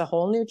 Like, it's a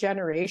whole new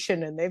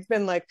generation. And they've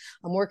been like,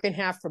 I'm working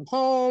half from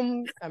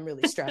home. I'm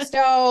really stressed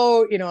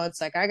out.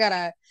 It's like, I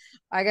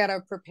gotta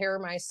prepare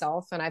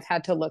myself. And I've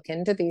had to look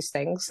into these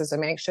things because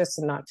I'm anxious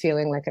and not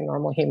feeling like a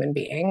normal human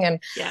being. And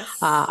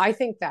I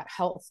think that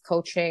health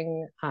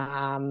coaching,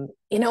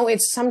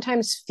 it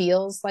sometimes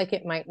feels like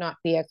it might not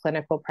be a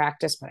clinical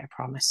practice, but I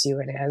promise you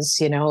it is.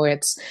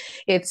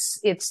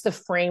 It's the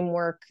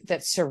framework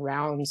that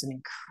surrounds an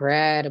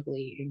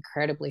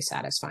incredibly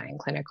satisfying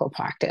clinical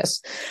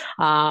practice.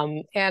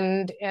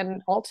 And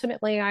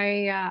ultimately,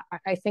 I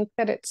think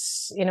that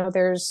it's,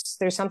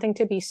 there's something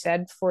to be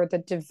said for the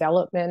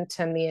development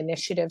and the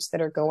initiatives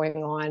that are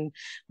going on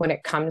when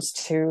it comes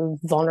to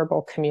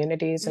vulnerable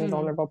communities and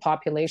vulnerable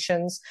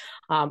populations.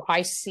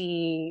 I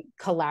see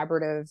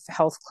collaborative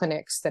health clinics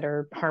clinics that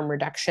are harm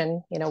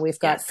reduction. We've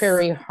got Yes.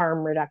 fairy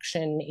harm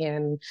reduction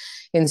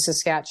in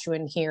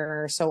Saskatchewan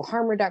here. So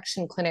harm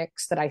reduction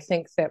clinics that I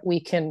think that we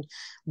can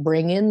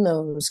bring in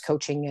those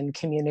coaching and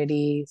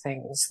community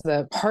things,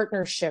 the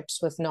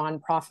partnerships with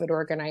nonprofit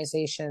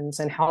organizations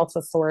and health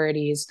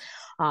authorities,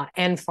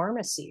 and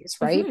pharmacies,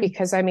 right? Mm-hmm.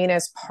 Because I mean,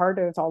 as part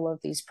of all of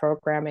these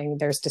programming,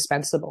 there's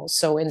dispensables.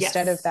 So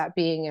instead of Yes. that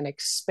being an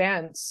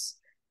expense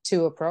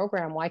to a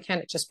program, why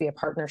can't it just be a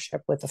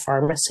partnership with the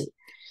pharmacy?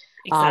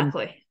 Um,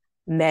 Exactly.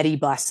 Medi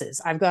buses.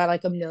 I've got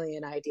like a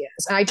million ideas.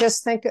 And I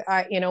just think,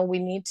 we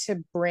need to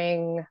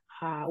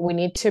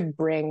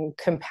bring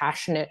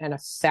compassionate and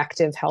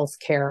effective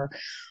healthcare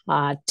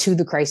to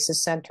the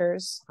crisis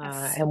centers,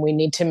 Yes. and we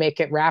need to make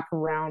it wrap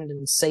around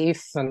and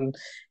safe and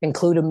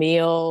include a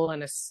meal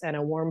and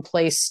a warm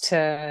place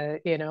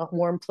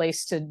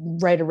to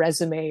write a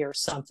resume or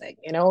something.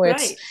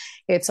 Right.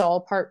 It's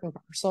all part and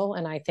parcel,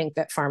 and I think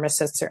that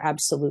pharmacists are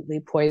absolutely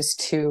poised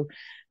to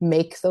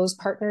make those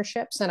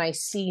partnerships. And I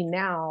see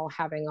now,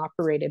 having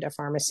operated a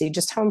pharmacy,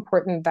 just how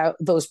important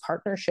those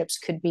partnerships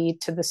could be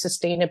to the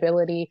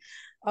sustainability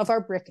of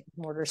our brick and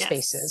mortar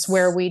spaces,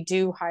 where Yes. we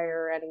do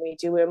hire and we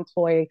do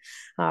employ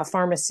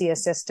pharmacy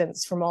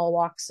assistants from all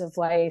walks of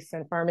life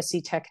and pharmacy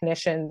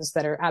technicians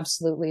that are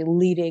absolutely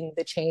leading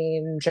the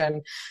change,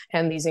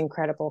 and these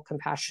incredible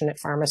compassionate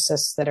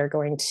pharmacists that are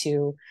going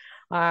to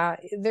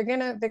they're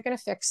gonna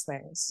fix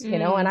things, and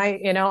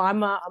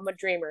Mm. I'm a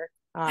dreamer.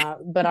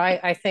 But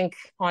I think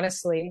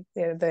honestly,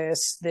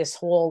 this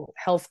whole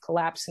health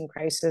collapse and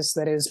crisis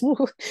that is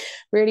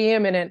pretty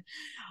imminent,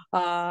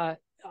 uh,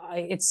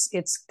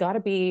 it's got to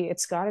be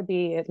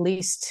at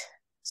least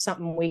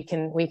something we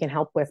can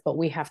help with. But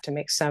we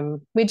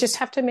just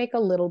have to make a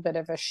little bit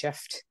of a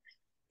shift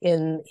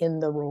in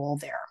the role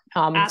there.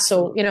 So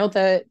Absolutely.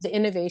 the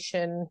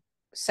innovation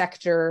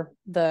sector,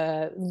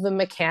 the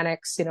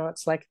mechanics,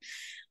 it's like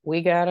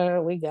we got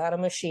a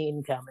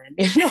machine coming,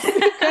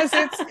 because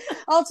it's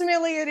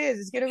ultimately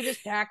it's going to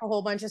just pack a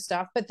whole bunch of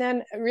stuff. But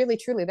then really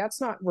truly, that's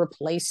not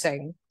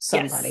replacing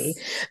somebody.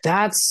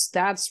 Yes.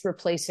 That's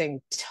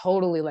replacing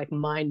totally like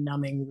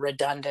mind-numbing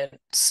redundant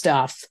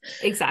stuff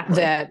Exactly.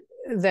 that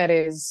that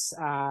is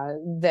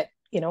that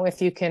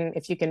if you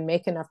can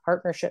make enough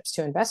partnerships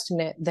to invest in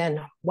it, then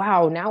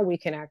wow, now we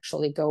can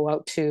actually go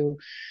out to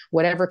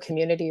whatever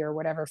community or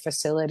whatever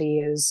facility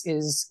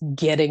is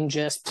getting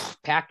just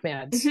packed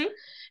meds, Mm-hmm.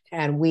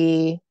 and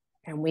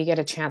we get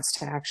a chance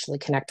to actually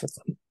connect with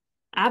them.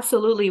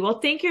 Absolutely. Well,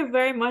 thank you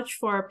very much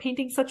for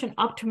painting such an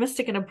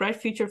optimistic and a bright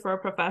future for our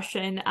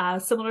profession.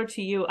 Similar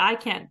to you,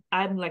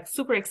 I'm like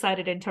super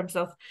excited in terms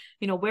of,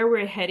 where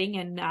we're heading.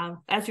 And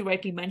as you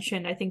rightly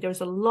mentioned, I think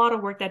there's a lot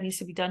of work that needs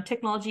to be done.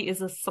 Technology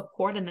is a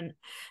support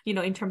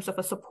in terms of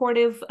a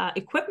supportive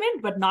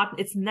equipment, but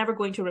it's never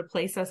going to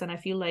replace us. And I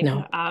feel like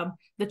No.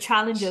 the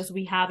challenges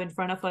we have in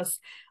front of us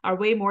are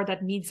way more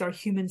that needs our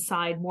human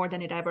side more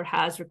than it ever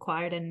has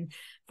required. And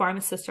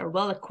pharmacists are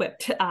well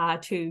equipped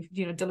to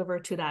deliver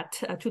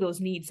to those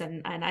needs,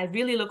 and I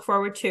really look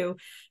forward to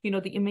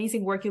the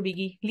amazing work you'll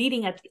be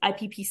leading at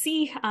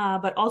IPPC,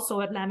 but also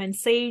at Lamb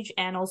Sage,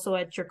 and also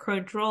at your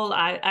current role.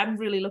 I'm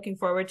really looking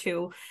forward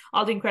to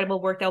all the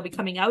incredible work that will be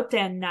coming out,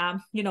 and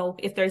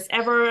if there's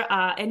ever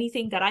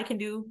anything that I can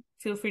do,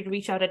 feel free to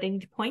reach out at any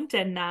point.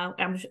 And I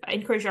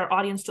encourage our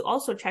audience to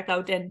also check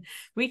out and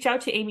reach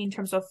out to Amy in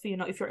terms of,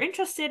 if you're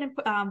interested in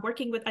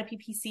working with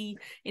IPPC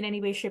in any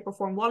way, shape, or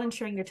form,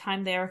 volunteering your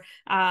time there,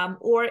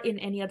 or in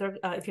any other,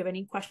 if you have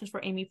any questions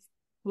for Amy,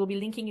 we'll be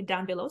linking it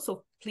down below.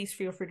 So please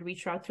feel free to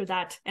reach out through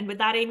that. And with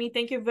that, Amy,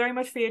 thank you very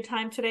much for your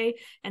time today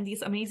and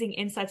these amazing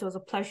insights. It was a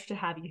pleasure to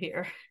have you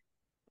here.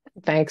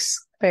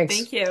 Thanks. Thank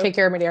Take you.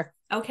 care, my dear.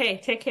 Okay,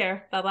 take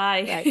care. Bye.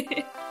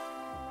 Bye-bye.